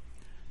will.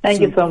 Thank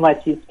you so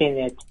much. It's been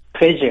a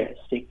pleasure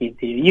speaking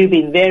to you. You've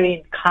been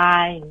very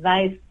kind,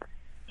 nice.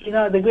 You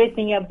know, the great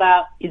thing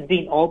about is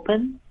being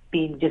open.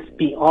 Being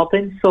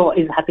open. So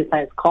is Happy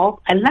Science called?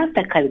 I love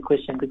that kind of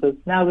question because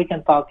now we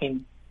can talk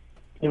in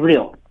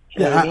real.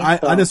 You know what I mean?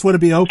 I just want to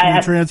be open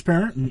and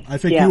transparent, and I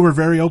think you were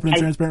very open and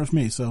transparent with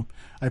me, so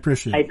I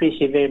appreciate it. I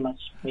appreciate very much.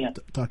 Yeah.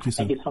 Talk to you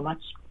soon. Thank you so much.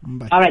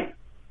 Bye. All right.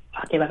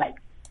 Okay, bye-bye.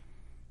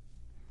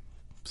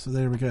 So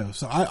there we go.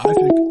 So I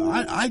think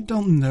I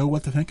don't know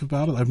what to think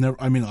about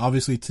it.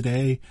 Obviously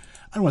today,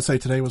 I don't want to say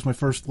today was my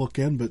first look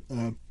in, but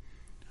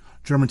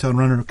Germantown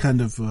Runner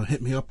kind of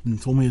hit me up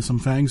and told me some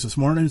things this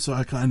morning, so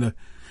I kind of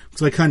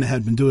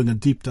had been doing a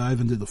deep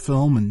dive into the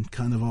film and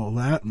kind of all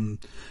that, and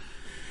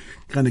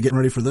kind of getting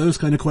ready for those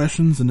kind of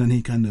questions, and then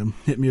he kind of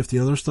hit me with the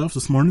other stuff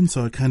this morning,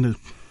 so I kind of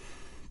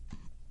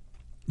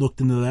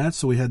looked into that,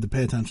 so we had to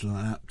pay attention to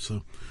that.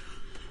 So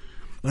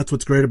that's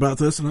what's great about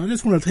this, and I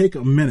just want to take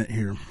a minute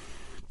here,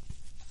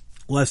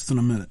 less than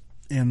a minute,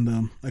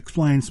 and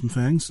explain some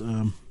things.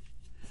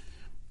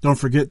 Don't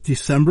forget,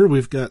 December,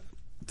 we've got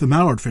the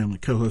Malliard family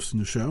co-hosting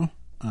the show.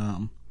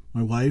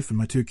 My wife and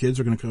my two kids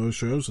are going to co-host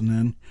shows, and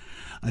then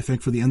I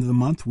think for the end of the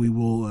month we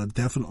will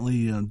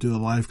definitely do a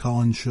live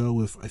call-in show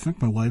with, I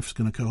think my wife's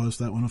going to co-host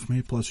that one with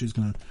me, plus she's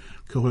going to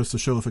co-host the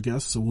show with a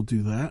guest, so we'll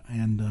do that.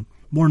 And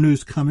more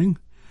news coming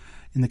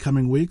in the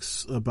coming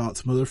weeks about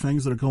some other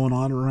things that are going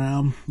on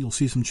around. You'll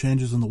see some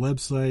changes on the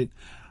website,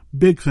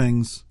 big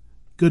things,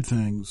 good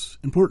things,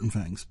 important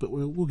things, but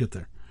we'll get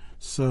there.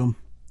 So,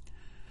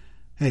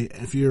 hey,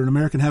 if you're an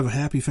American, have a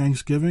happy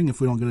Thanksgiving.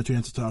 If we don't get a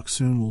chance to talk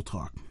soon, we'll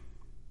talk.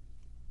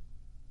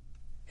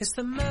 It's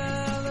the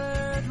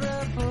Malliard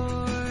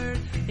Report.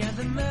 Yeah,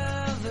 the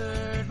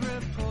Malliard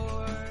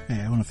Report.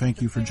 Hey, I want to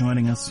thank you for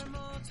joining us.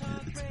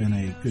 It's been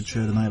a good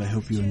show tonight. I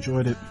hope you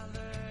enjoyed it.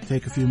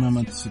 Take a few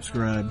moments,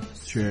 subscribe,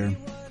 share,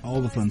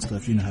 all the fun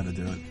stuff. You know how to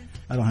do it.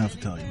 I don't have to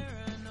tell you.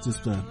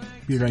 Just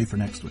be ready for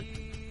next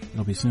week.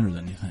 It'll be sooner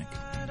than you think.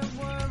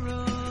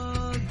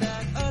 World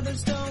that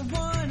others don't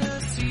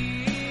wanna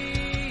see.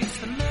 It's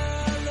the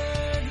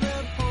Malliard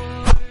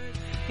Report.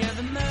 Yeah,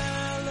 the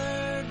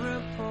Malliard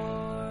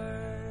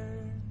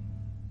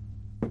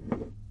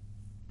Report.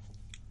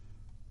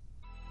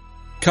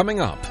 Coming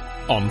up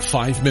on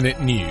 5 Minute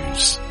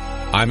News,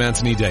 I'm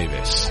Anthony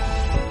Davis.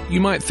 You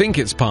might think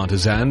it's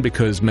partisan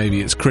because maybe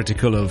it's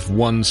critical of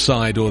one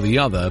side or the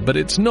other, but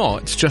it's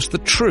not. It's just the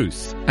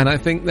truth. And I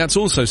think that's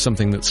also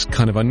something that's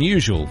kind of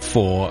unusual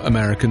for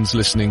Americans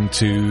listening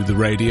to the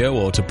radio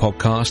or to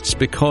podcasts,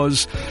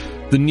 because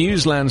the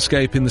news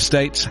landscape in the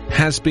States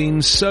has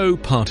been so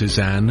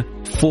partisan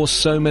for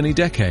so many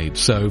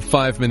decades. So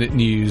 5 Minute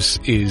News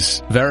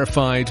is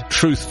verified,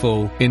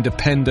 truthful,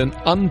 independent,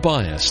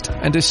 unbiased,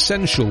 and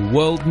essential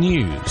world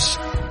news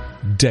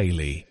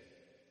daily.